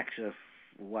smacks of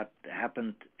what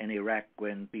happened in Iraq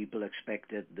when people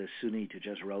expected the Sunni to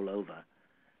just roll over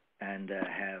and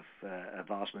have a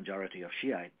vast majority of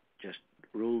Shiite just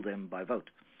rule them by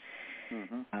vote.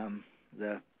 Mm-hmm.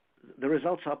 The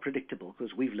results are predictable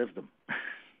because we've lived them.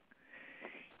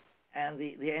 And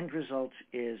the end result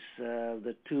is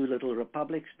the two little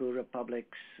republics, Boer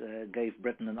republics, gave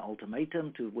Britain an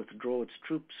ultimatum to withdraw its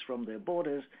troops from their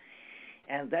borders.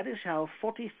 And that is how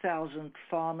 40,000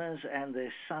 farmers and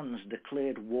their sons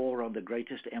declared war on the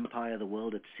greatest empire the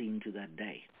world had seen to that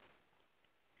day.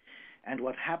 And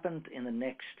what happened in the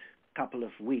next couple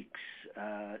of weeks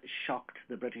shocked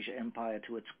the British Empire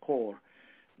to its core,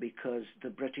 because the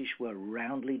British were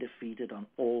roundly defeated on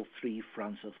all three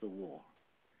fronts of the war.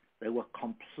 They were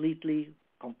completely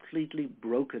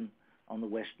broken on the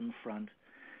Western Front.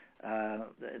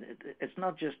 It's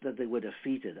not just that they were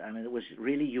defeated. I mean, it was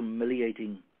really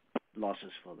humiliating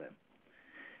losses for them,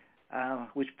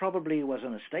 which probably was a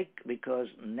mistake because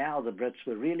now the Brits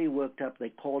were really worked up. They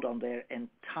called on their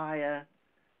entire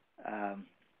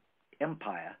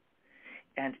empire.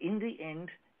 And in the end,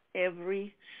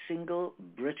 every single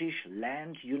British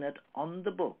land unit on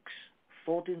the books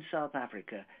fought in South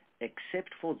Africa,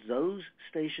 except for those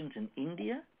stationed in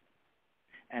India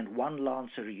and one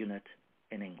Lancer unit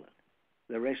in England.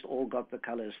 The rest all got the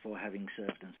colors for having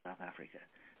served in South Africa.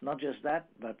 Not just that,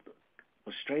 but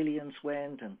Australians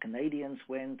went, and Canadians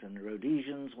went, and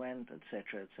Rhodesians went,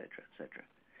 etc., etc., etc.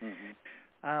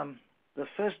 Mm-hmm. The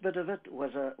first bit of it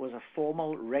was a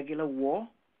formal, regular war,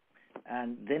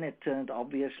 and then it turned,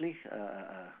 obviously,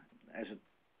 as it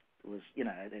was,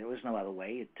 there was no other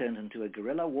way. It turned into a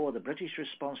guerrilla war. The British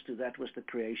response to that was the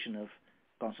creation of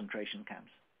concentration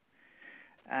camps.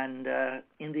 And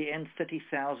in the end,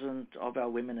 30,000 of our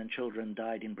women and children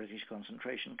died in British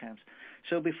concentration camps.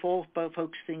 So before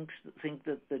folks think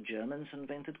that the Germans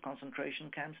invented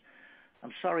concentration camps,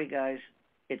 I'm sorry, guys,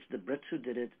 it's the Brits who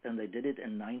did it, and they did it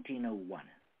in 1901.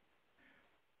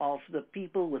 Of the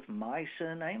people with my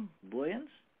surname, Booyens,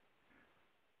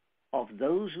 of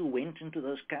those who went into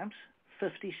those camps,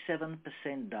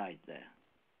 57% died there.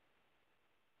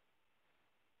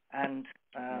 And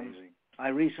I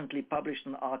recently published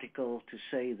an article to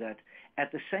say that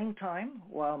at the same time,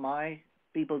 while my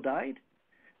people died,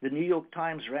 the New York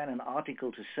Times ran an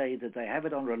article to say that they have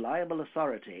it on reliable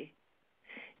authority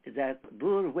that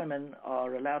Boer women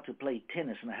are allowed to play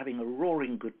tennis and are having a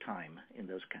roaring good time in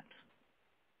those camps.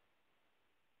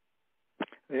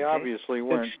 They obviously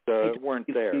weren't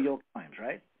there. New York Times,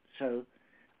 right? So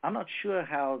I'm not sure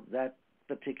how that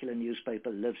particular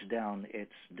newspaper lives down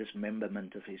its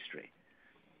dismemberment of history.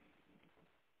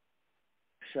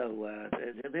 So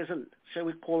there's shall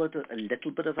we call it a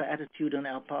little bit of an attitude on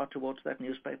our part towards that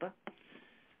newspaper?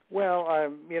 Well,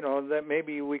 that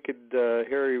maybe we could,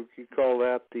 Harry, we could call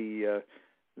that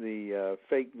the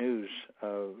fake news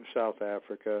of South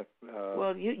Africa.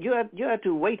 Well, you had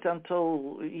to wait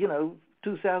until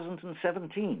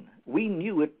 2017. We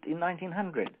knew it in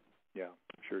 1900. Yeah,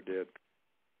 sure did.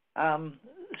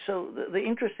 So the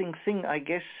interesting thing, I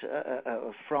guess,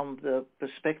 from the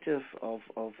perspective of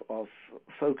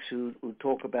folks who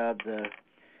talk about the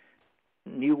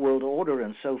New World Order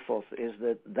and so forth, is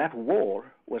that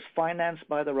war was financed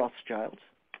by the Rothschilds.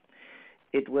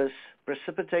 It was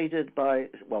precipitated by,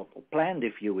 planned,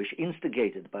 if you wish,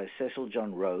 instigated by Cecil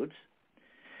John Rhodes.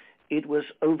 It was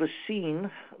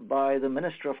overseen by the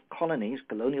Minister of Colonies,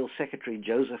 Colonial Secretary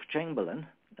Joseph Chamberlain,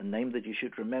 a name that you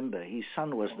should remember. His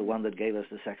son was the one that gave us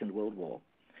the Second World War.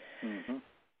 Mm-hmm.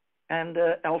 And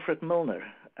Alfred Milner.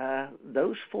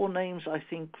 Those four names, I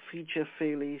think, feature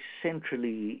fairly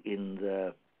centrally in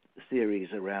the theories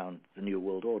around the New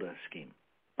World Order scheme.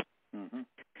 Mm-hmm.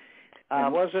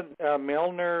 And wasn't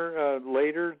Milner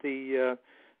later the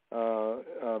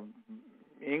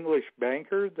English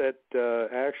banker that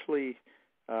actually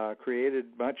created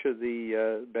much of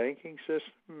the banking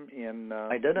system in...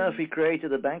 I don't know if he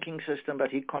created the banking system, but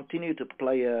he continued to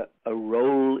play a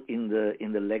role in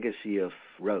the legacy of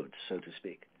Rhodes, so to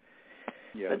speak.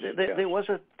 Yes, there was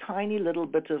a tiny little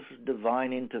bit of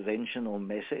divine intervention or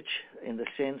message in the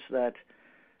sense that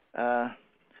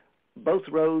both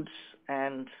Rhodes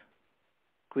and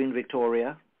Queen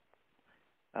Victoria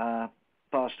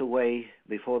passed away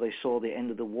before they saw the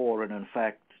end of the war, and in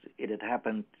fact it had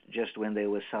happened just when they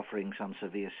were suffering some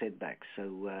severe setbacks.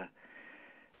 So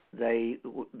they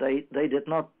did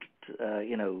not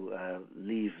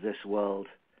leave this world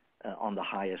on the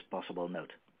highest possible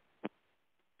note.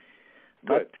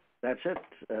 But that's it.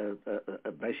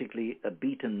 Basically a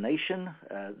beaten nation.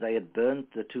 They had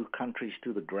burnt the two countries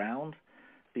to the ground.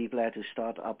 People had to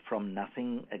start up from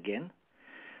nothing again.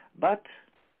 But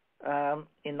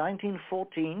in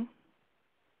 1914,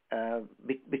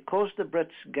 because the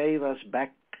Brits gave us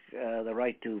back the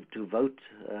right to vote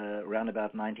around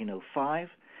about 1905,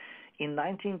 in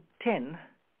 1910,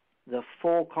 the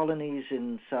four colonies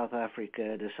in South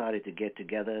Africa decided to get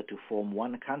together to form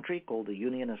one country called the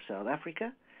Union of South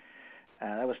Africa.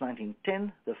 That was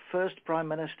 1910. The first prime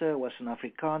minister was an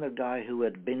Afrikaner guy who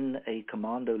had been a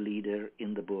commando leader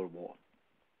in the Boer War.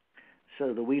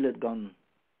 So the wheel had gone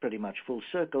pretty much full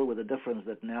circle, with the difference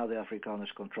that now the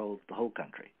Afrikaners controlled the whole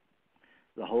country.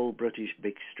 The whole British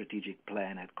big strategic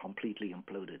plan had completely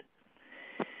imploded.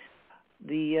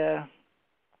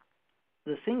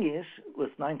 The thing is,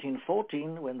 with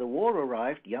 1914, when the war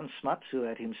arrived, Jan Smuts, who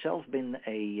had himself been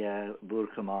a Boer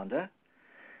commander,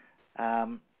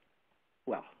 I'm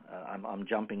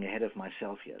jumping ahead of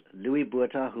myself here. Louis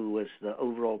Botha, who was the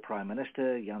overall prime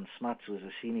minister, Jan Smuts was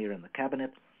a senior in the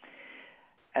cabinet.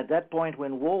 At that point,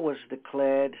 when war was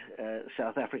declared,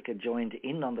 South Africa joined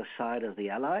in on the side of the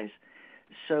Allies.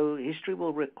 So history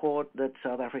will record that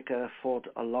South Africa fought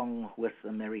along with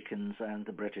Americans and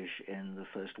the British in the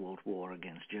First World War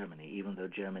against Germany, even though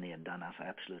Germany had done us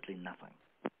absolutely nothing.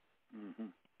 Mm-hmm.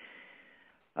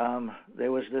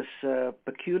 There was this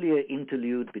peculiar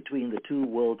interlude between the two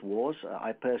world wars.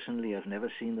 I personally have never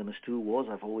seen them as two wars.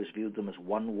 I've always viewed them as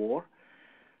one war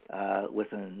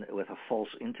with a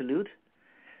false interlude.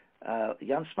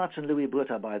 Jan Smuts and Louis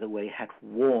Botha, by the way, had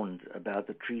warned about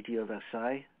the Treaty of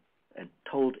Versailles and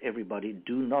told everybody,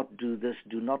 do not do this,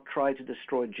 do not try to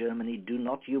destroy Germany, do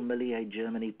not humiliate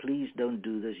Germany, please don't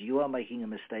do this, you are making a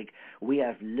mistake, we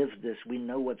have lived this, we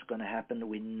know what's going to happen,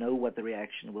 we know what the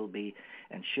reaction will be,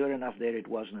 and sure enough, there it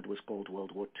was, and it was called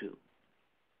World War II.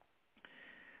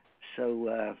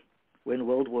 So when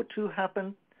World War II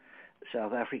happened,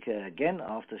 South Africa, again,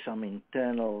 after some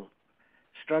internal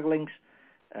strugglings,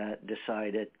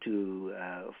 decided to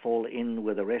fall in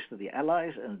with the rest of the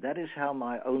Allies, and that is how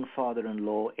my own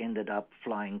father-in-law ended up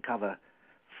flying cover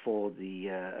for the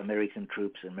American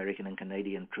troops, American and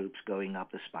Canadian troops going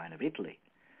up the spine of Italy.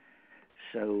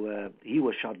 So he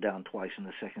was shot down twice in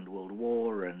the Second World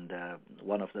War, and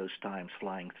one of those times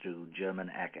flying through German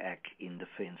AK in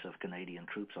defense of Canadian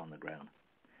troops on the ground.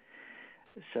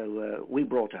 So we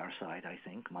brought our side, I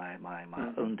think. My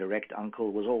own direct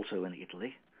uncle was also in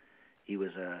Italy. He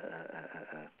was a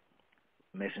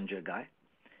messenger guy,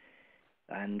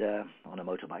 and on a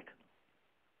motorbike.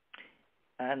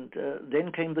 And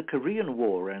then came the Korean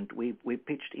War, and we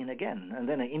pitched in again. And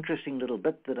then an interesting little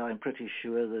bit that I'm pretty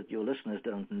sure that your listeners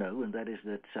don't know, and that is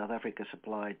that South Africa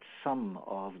supplied some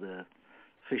of the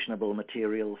fissionable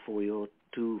material for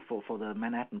the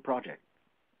Manhattan Project.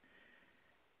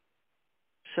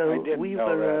 So I didn't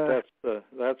know that.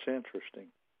 That's interesting.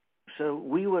 So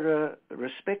we were a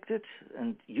respected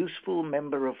and useful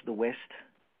member of the West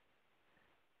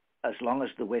as long as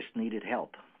the West needed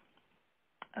help.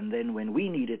 And then when we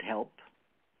needed help,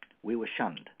 we were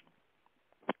shunned.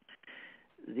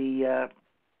 I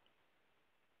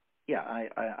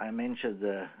mentioned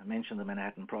the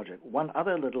Manhattan Project. One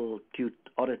other little cute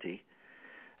oddity,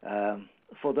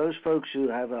 for those folks who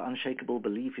have an unshakable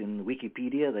belief in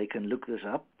Wikipedia, they can look this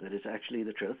up, that is actually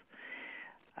the truth.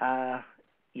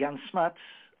 Jan Smuts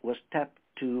was tapped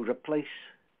to replace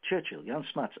Churchill. Jan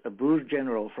Smuts, a Boer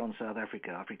general from South Africa,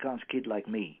 Afrikaans kid like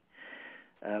me,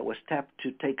 was tapped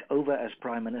to take over as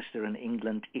Prime Minister in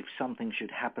England if something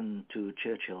should happen to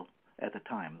Churchill at the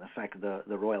time. In fact,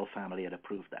 the royal family had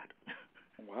approved that.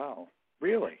 Wow.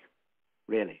 Really?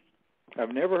 Really.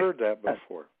 I've never heard that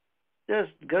before.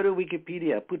 Just go to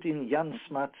Wikipedia, put in Jan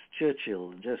Smuts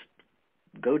Churchill, just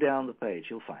go down the page,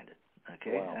 you'll find it.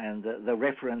 Okay, wow. And the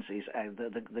reference is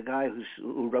the guy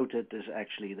who wrote it is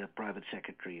actually the private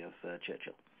secretary of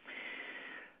Churchill.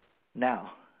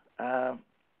 Now,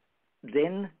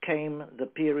 then came the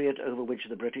period over which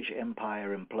the British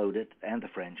Empire imploded and the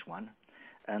French one,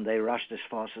 and they rushed as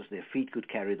fast as their feet could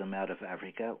carry them out of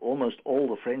Africa. Almost all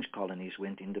the French colonies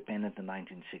went independent in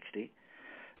 1960.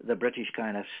 The British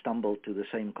kind of stumbled to the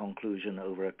same conclusion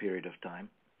over a period of time.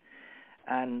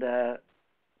 And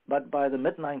but by the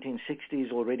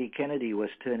mid-1960s, already Kennedy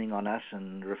was turning on us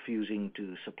and refusing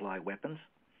to supply weapons.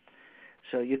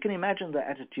 So you can imagine the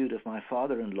attitude of my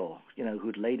father-in-law,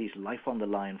 who'd laid his life on the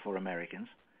line for Americans.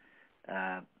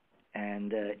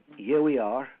 And here we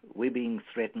are, we're being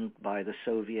threatened by the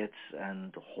Soviets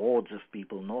and hordes of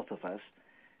people north of us,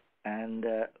 and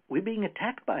we're being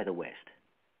attacked by the West.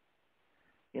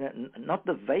 Not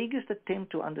the vaguest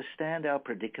attempt to understand our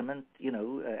predicament,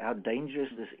 how dangerous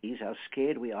this is, how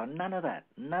scared we are. None of that.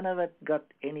 None of it got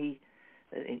any.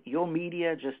 Your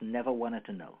media just never wanted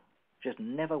to know. Just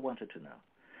never wanted to know.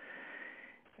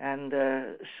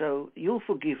 And so you'll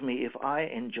forgive me if I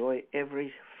enjoy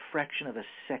every fraction of a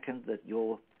second that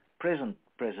your present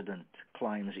president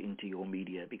climbs into your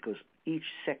media, because each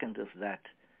second of that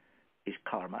is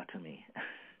karma to me.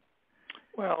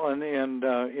 Well, and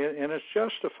it's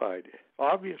justified,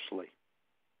 obviously.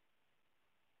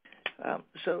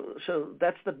 So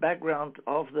that's the background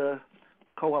of the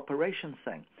cooperation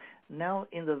thing. Now,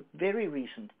 in the very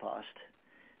recent past,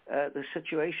 the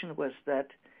situation was that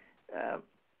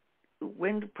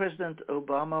when President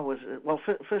Obama was,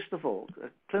 first of all,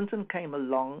 Clinton came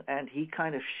along and he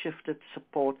kind of shifted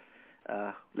support.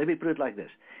 Let me put it like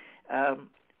this.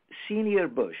 Senior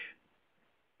Bush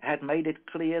had made it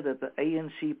clear that the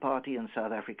ANC party in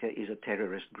South Africa is a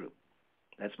terrorist group.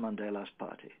 That's Mandela's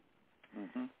party.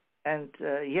 Mm-hmm. And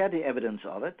he had the evidence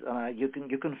of it. You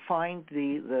can find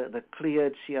the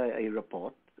cleared CIA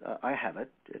report I have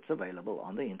it. It's available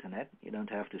on the internet. You don't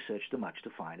have to search too much to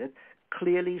find it.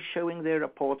 Clearly showing their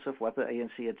reports of what the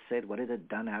ANC had said, what it had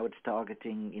done, how it's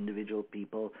targeting individual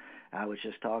people, how it's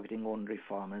just targeting ordinary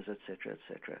farmers, etc.,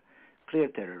 etc. Clear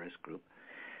terrorist group.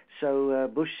 So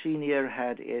Bush Sr.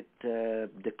 had it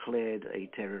declared a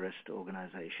terrorist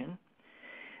organization.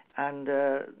 And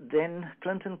then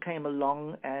Clinton came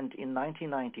along, and in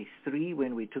 1993,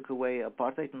 when we took away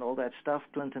apartheid and all that stuff,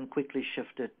 Clinton quickly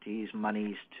shifted his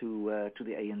monies to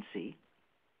the ANC.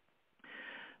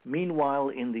 Meanwhile,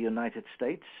 in the United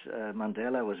States,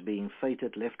 Mandela was being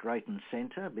feted left, right, and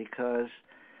center because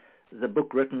the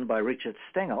book written by Richard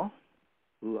Stengel,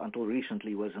 who until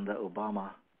recently was in the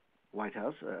Obama White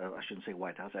House, I shouldn't say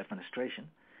White House, administration,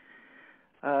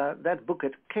 that book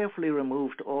had carefully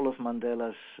removed all of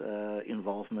Mandela's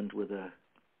involvement with the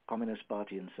Communist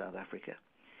Party in South Africa.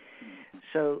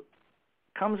 So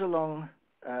comes along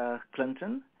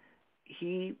Clinton.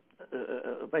 He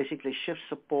basically shifts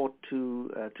support to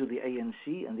the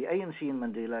ANC, and the ANC and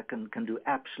Mandela can do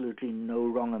absolutely no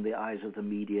wrong in the eyes of the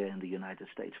media in the United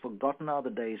States. Forgotten are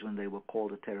the days when they were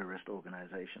called a terrorist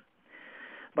organization.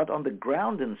 But on the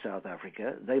ground in South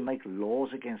Africa, they make laws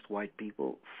against white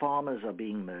people. Farmers are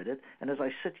being murdered. And as I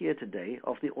sit here today,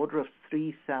 of the order of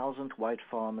 3,000 white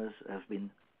farmers have been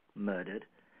murdered.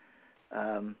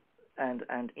 And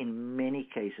in many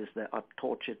cases, they are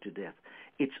tortured to death.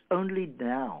 It's only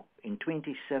now, in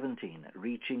 2017,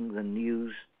 reaching the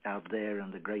news out there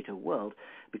in the greater world,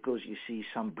 because you see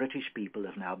some British people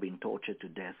have now been tortured to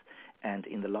death, and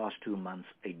in the last 2 months,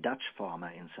 a Dutch farmer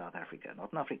in South Africa,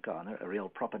 not an Afrikaner, a real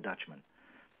proper Dutchman,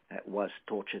 was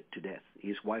tortured to death.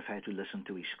 His wife had to listen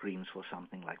to his screams for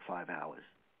something like 5 hours.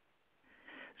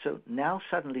 So now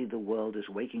suddenly the world is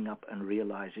waking up and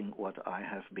realizing what I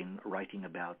have been writing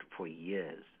about for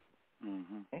years.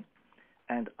 Mm-hmm. Okay?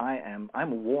 And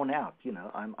I'm worn out,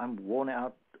 I'm worn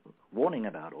out warning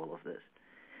about all of this.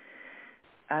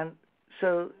 And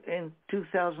so in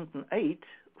 2008,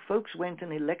 folks went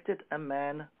and elected a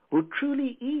man who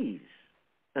truly is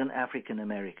an African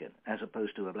American as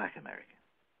opposed to a black American.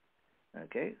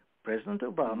 Okay? President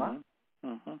Obama,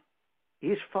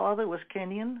 his father was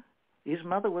Kenyan, his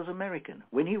mother was American.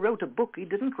 When he wrote a book, he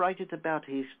didn't write it about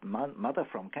his mother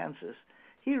from Kansas.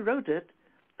 He wrote it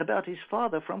about his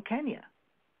father from Kenya.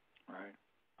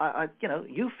 Right.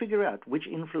 You figure out which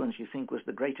influence you think was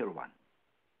the greater one.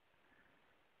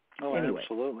 Oh, anyway.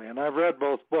 Absolutely. And I've read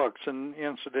both books, and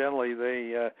incidentally,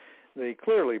 they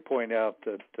clearly point out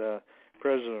that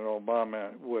President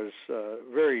Obama was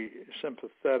very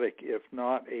sympathetic, if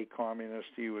not a communist.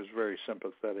 He was very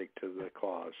sympathetic to the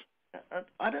cause.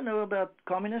 I don't know about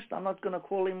communist. I'm not going to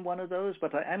call him one of those,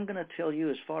 but I am going to tell you,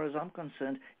 as far as I'm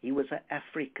concerned, he was an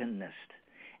Africanist.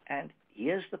 And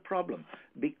here's the problem.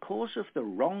 Because of the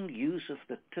wrong use of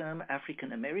the term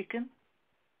African American,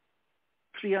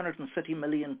 330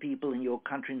 million people in your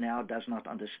country now does not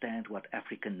understand what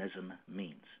Africanism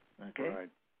means. Okay?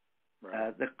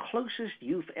 Right. The closest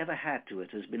you've ever had to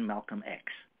it has been Malcolm X,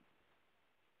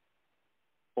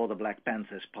 or the Black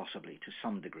Panthers, possibly to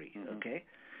some degree. Okay,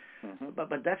 but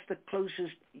that's the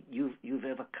closest you've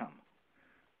ever come.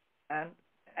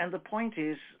 And the point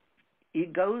is, he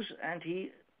goes and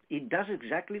he does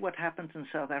exactly what happened in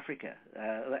South Africa.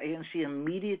 The ANC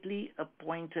immediately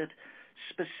appointed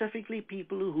specifically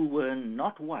people who were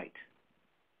not white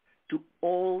to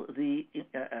all the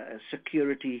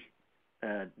security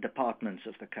departments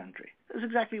of the country. That's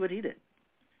exactly what he did.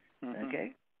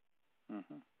 Okay?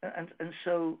 And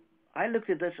so I looked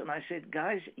at this and I said,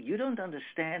 guys, you don't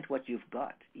understand what you've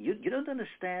got. You don't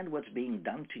understand what's being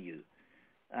done to you.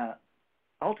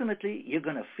 Ultimately, you're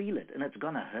going to feel it, and it's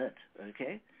going to hurt,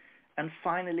 okay? And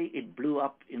finally, it blew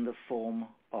up in the form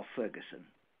of Ferguson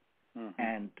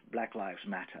and Black Lives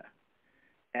Matter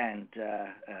and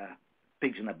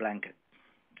pigs in a blanket,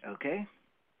 okay?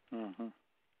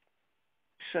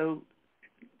 So,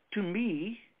 to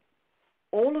me,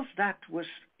 all of that was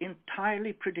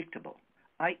entirely predictable.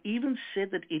 I even said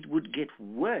that it would get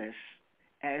worse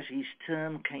as his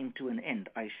term came to an end.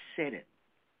 I said it.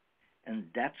 And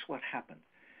that's what happened.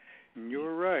 You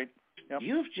were right. Yep.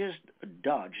 You've just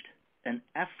dodged an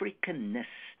Africanist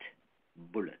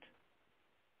bullet.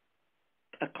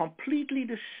 A completely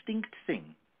distinct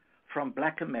thing from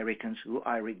black Americans who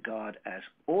I regard as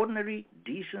ordinary,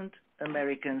 decent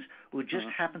Americans who just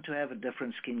happen to have a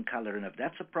different skin color. And if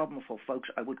that's a problem for folks,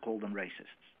 I would call them racists.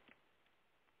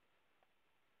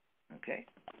 Okay?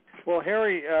 Well,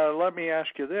 Harry, let me ask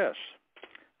you this.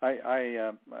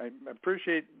 I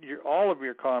appreciate all of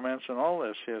your comments and all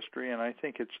this history, and I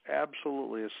think it's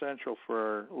absolutely essential for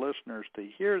our listeners to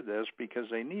hear this because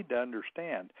they need to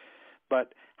understand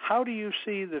But how do you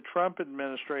see the Trump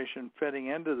administration fitting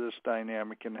into this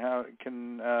dynamic, and how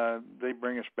can they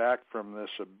bring us back from this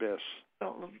abyss?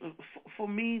 Well, for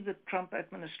me, the Trump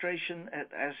administration,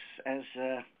 as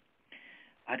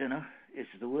I don't know, is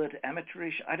the word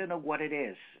amateurish? I don't know what it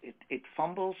is. It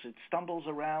fumbles, it stumbles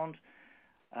around.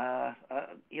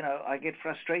 I get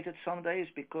frustrated some days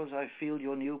because I feel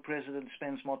your new president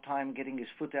spends more time getting his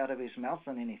foot out of his mouth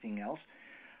than anything else.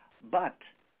 But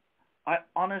I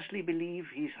honestly believe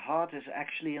his heart is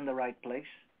actually in the right place.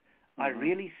 Mm-hmm. I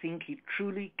really think he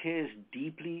truly cares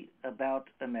deeply about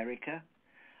America.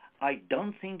 I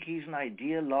don't think he's an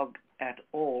ideologue at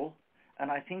all,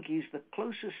 and I think he's the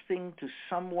closest thing to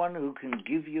someone who can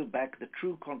give you back the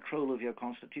true control of your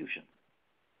Constitution.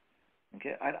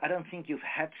 Okay, I don't think you've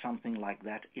had something like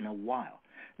that in a while.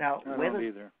 Now, whether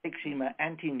it makes him an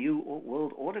anti-New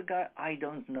World Order guy, I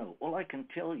don't know. All I can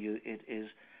tell you, it is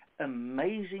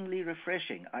amazingly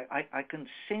refreshing. I can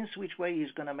sense which way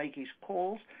he's going to make his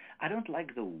calls. I don't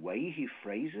like the way he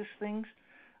phrases things,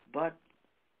 but,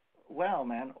 well,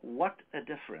 man, what a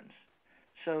difference.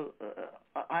 So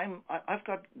I've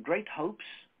got great hopes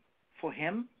for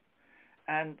him.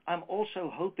 And I'm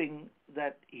also hoping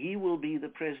that he will be the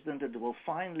president that will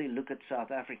finally look at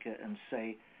South Africa and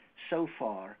say, so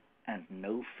far and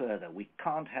no further. We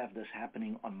can't have this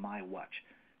happening on my watch.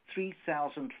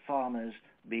 3,000 farmers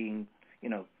being,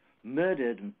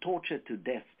 murdered and tortured to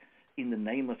death in the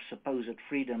name of supposed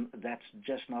freedom. That's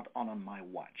just not on my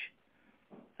watch.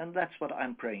 And that's what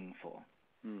I'm praying for.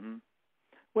 Mm-hmm.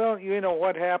 Well,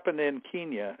 what happened in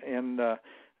Kenya and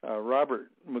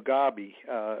Robert Mugabe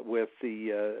with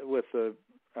the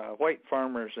white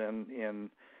farmers in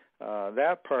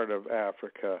that part of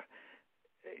Africa.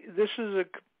 This is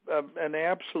an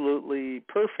absolutely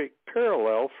perfect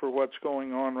parallel for what's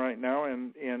going on right now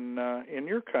in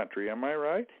your country. Am I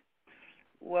right?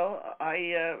 Well,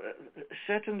 I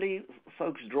certainly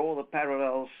folks draw the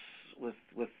parallels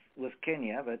with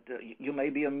Kenya, but you may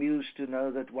be amused to know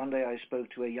that one day I spoke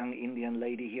to a young Indian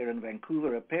lady here in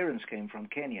Vancouver. Her parents came from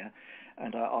Kenya,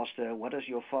 and I asked her, what does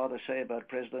your father say about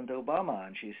President Obama?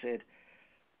 And she said,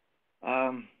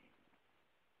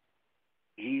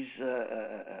 he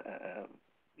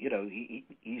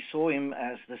saw him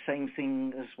as the same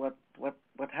thing as what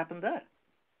happened there.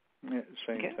 Yeah,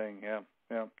 same thing, yeah.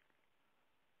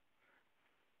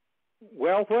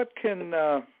 Well, what can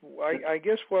I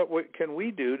guess what can we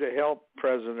do to help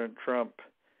President Trump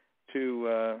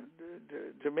to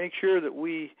make sure that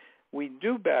we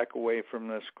do back away from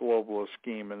this globalist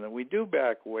scheme, and that we do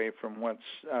back away from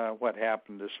what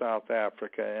happened to South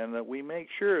Africa, and that we make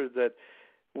sure that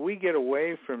we get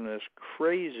away from this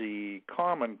crazy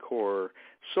Common Core,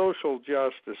 social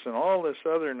justice, and all this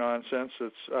other nonsense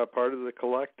that's part of the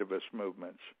collectivist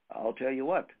movements? I'll tell you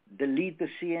what, delete the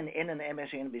CNN and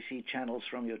MSNBC channels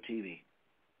from your TV.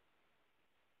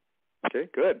 Okay,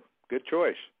 good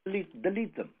choice.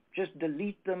 Delete them. Just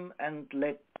delete them and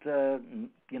let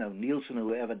Nielsen or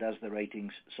whoever does the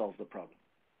ratings solve the problem.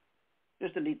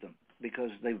 Just delete them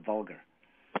because they're vulgar.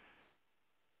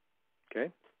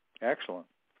 Okay, excellent.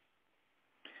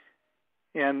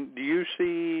 And do you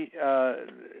see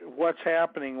what's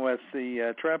happening with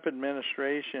the Trump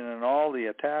administration and all the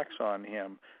attacks on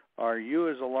him? Are you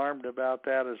as alarmed about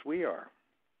that as we are?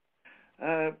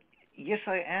 Yes,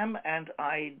 I am, and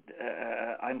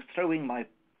I'm throwing my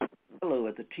pillow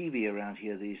at the TV around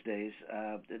here these days.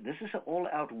 This is an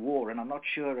all-out war, and I'm not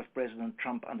sure if President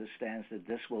Trump understands that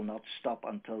this will not stop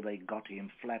until they got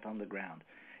him flat on the ground.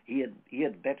 He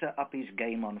had better up his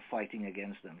game on fighting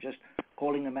against them. Just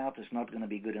calling them out is not going to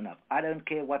be good enough. I don't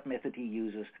care what method he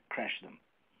uses, crash them.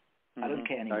 I don't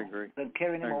care anymore. I agree. Don't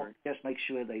care anymore. Just make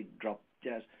sure they drop.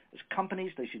 Just as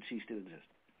companies, they should cease to exist.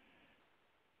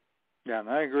 Yeah, and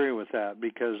I agree with that,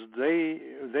 because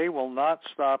they will not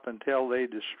stop until they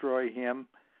destroy him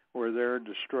or they're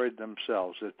destroyed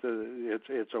themselves.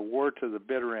 It's a war to the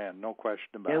bitter end, no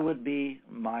question about it. There would be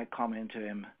my comment to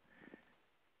him.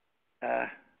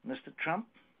 Mr. Trump,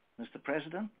 Mr.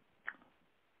 President,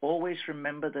 always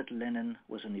remember that Lenin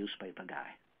was a newspaper guy.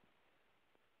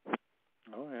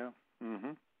 Oh, yeah.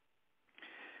 Mm-hmm.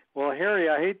 Well, Harry,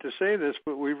 I hate to say this,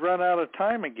 but we've run out of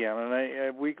time again,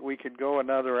 and we could go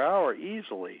another hour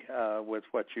easily with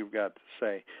what you've got to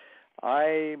say.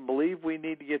 I believe we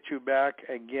need to get you back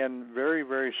again very,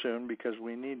 very soon, because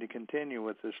we need to continue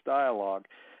with this dialogue.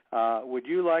 Would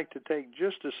you like to take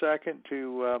just a second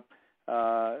to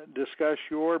discuss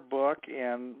your book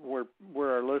and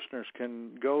where our listeners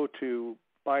can go to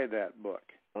buy that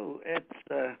book? Oh,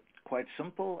 it's quite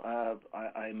simple.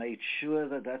 I made sure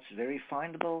that that's very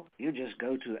findable. You just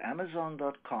go to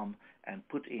Amazon.com and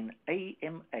put in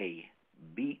AMA,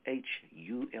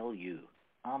 A-M-A-B-H-U-L-U.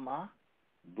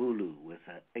 Amabulu with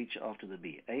a H after the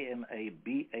B.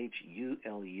 A-M-A-B-H-U-L-U.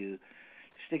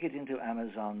 Stick it into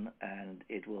Amazon and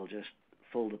it will just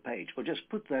fill the page. Or just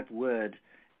put that word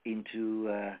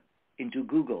into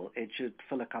Google. It should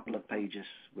fill a couple of pages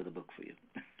with a book for you.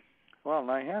 Well,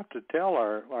 and I have to tell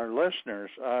our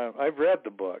listeners, I've read the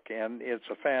book, and it's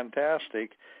a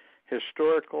fantastic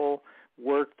historical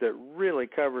work that really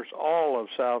covers all of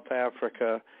South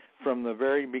Africa from the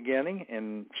very beginning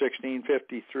in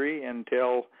 1653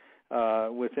 until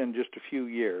within just a few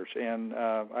years. And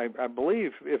I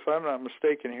believe, if I'm not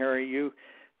mistaken, Harry,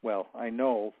 I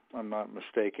know I'm not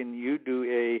mistaken, you do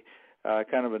a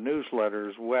kind of a newsletter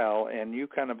as well, and you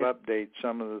kind of update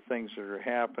some of the things that are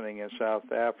happening in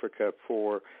South Africa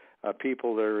for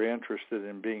people that are interested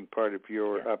in being part of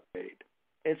your update.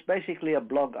 It's basically a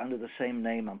blog under the same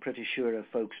name. I'm pretty sure if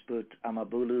folks put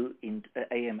Amabulu, in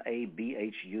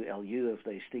A-M-A-B-H-U-L-U, if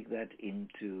they stick that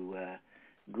into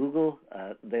Google,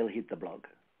 they'll hit the blog.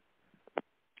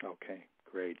 Okay,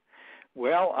 great.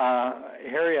 Well,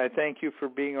 Harry, I thank you for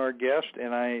being our guest,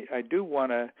 and I do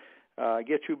want to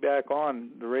get you back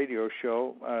on the radio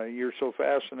show. You're so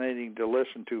fascinating to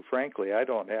listen to. Frankly, I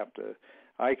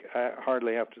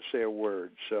hardly have to say a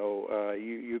word. So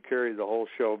you carry the whole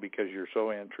show because you're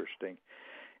so interesting.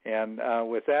 And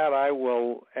with that, I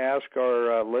will ask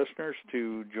our listeners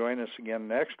to join us again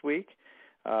next week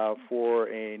for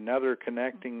another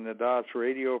Connecting the Dots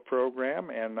radio program.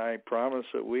 And I promise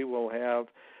that we will have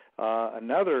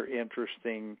another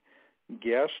interesting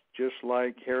guest, just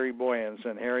like Harry Booyens.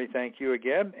 And Harry, thank you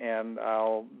again, and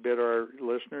I'll bid our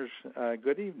listeners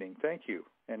good evening. Thank you,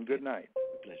 and good night.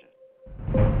 Pleasure.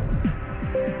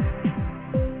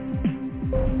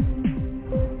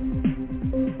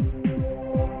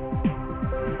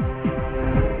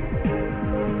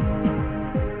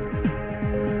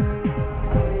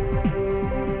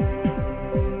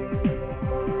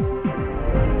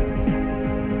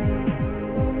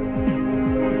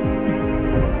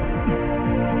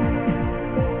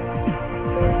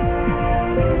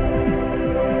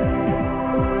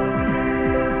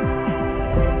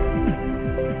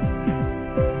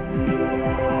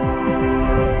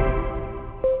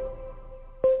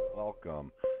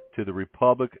 To the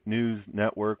Republic News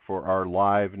Network for our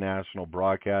live national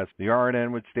broadcast. The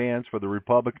RNN, which stands for the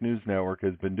Republic News Network,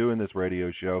 has been doing this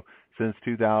radio show since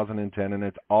 2010, and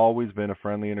it's always been a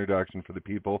friendly introduction for the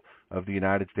people of the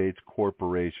United States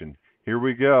Corporation. Here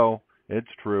we go. It's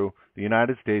true. The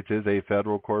United States is a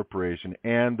federal corporation,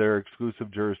 and their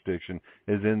exclusive jurisdiction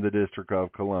is in the District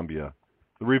of Columbia.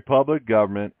 The Republic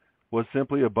government was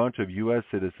simply a bunch of U.S.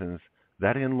 citizens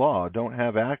that in law don't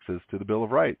have access to the Bill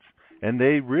of Rights. And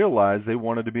they realized they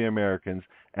wanted to be Americans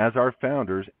as our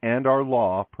founders and our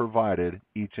law provided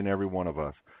each and every one of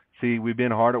us. See, we've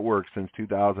been hard at work since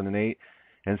 2008,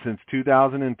 and since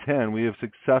 2010, we have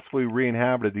successfully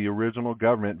re-inhabited the original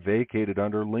government vacated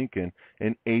under Lincoln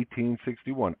in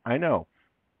 1861. I know,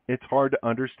 it's hard to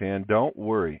understand. Don't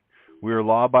worry. We are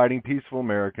law-abiding, peaceful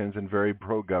Americans and very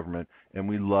pro-government, and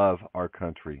we love our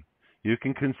country. You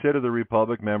can consider the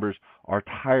Republic members are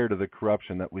tired of the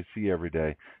corruption that we see every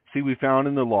day. See, we found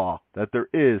in the law that there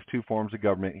is two forms of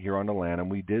government here on the land,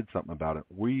 and we did something about it.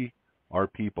 We are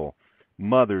people,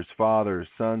 mothers, fathers,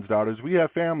 sons, daughters. We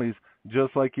have families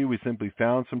just like you. We simply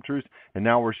found some truths, and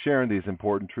now we're sharing these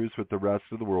important truths with the rest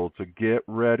of the world. So get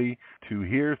ready to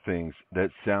hear things that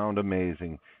sound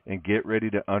amazing, and get ready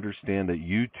to understand that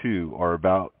you too are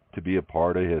about to be a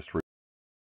part of history.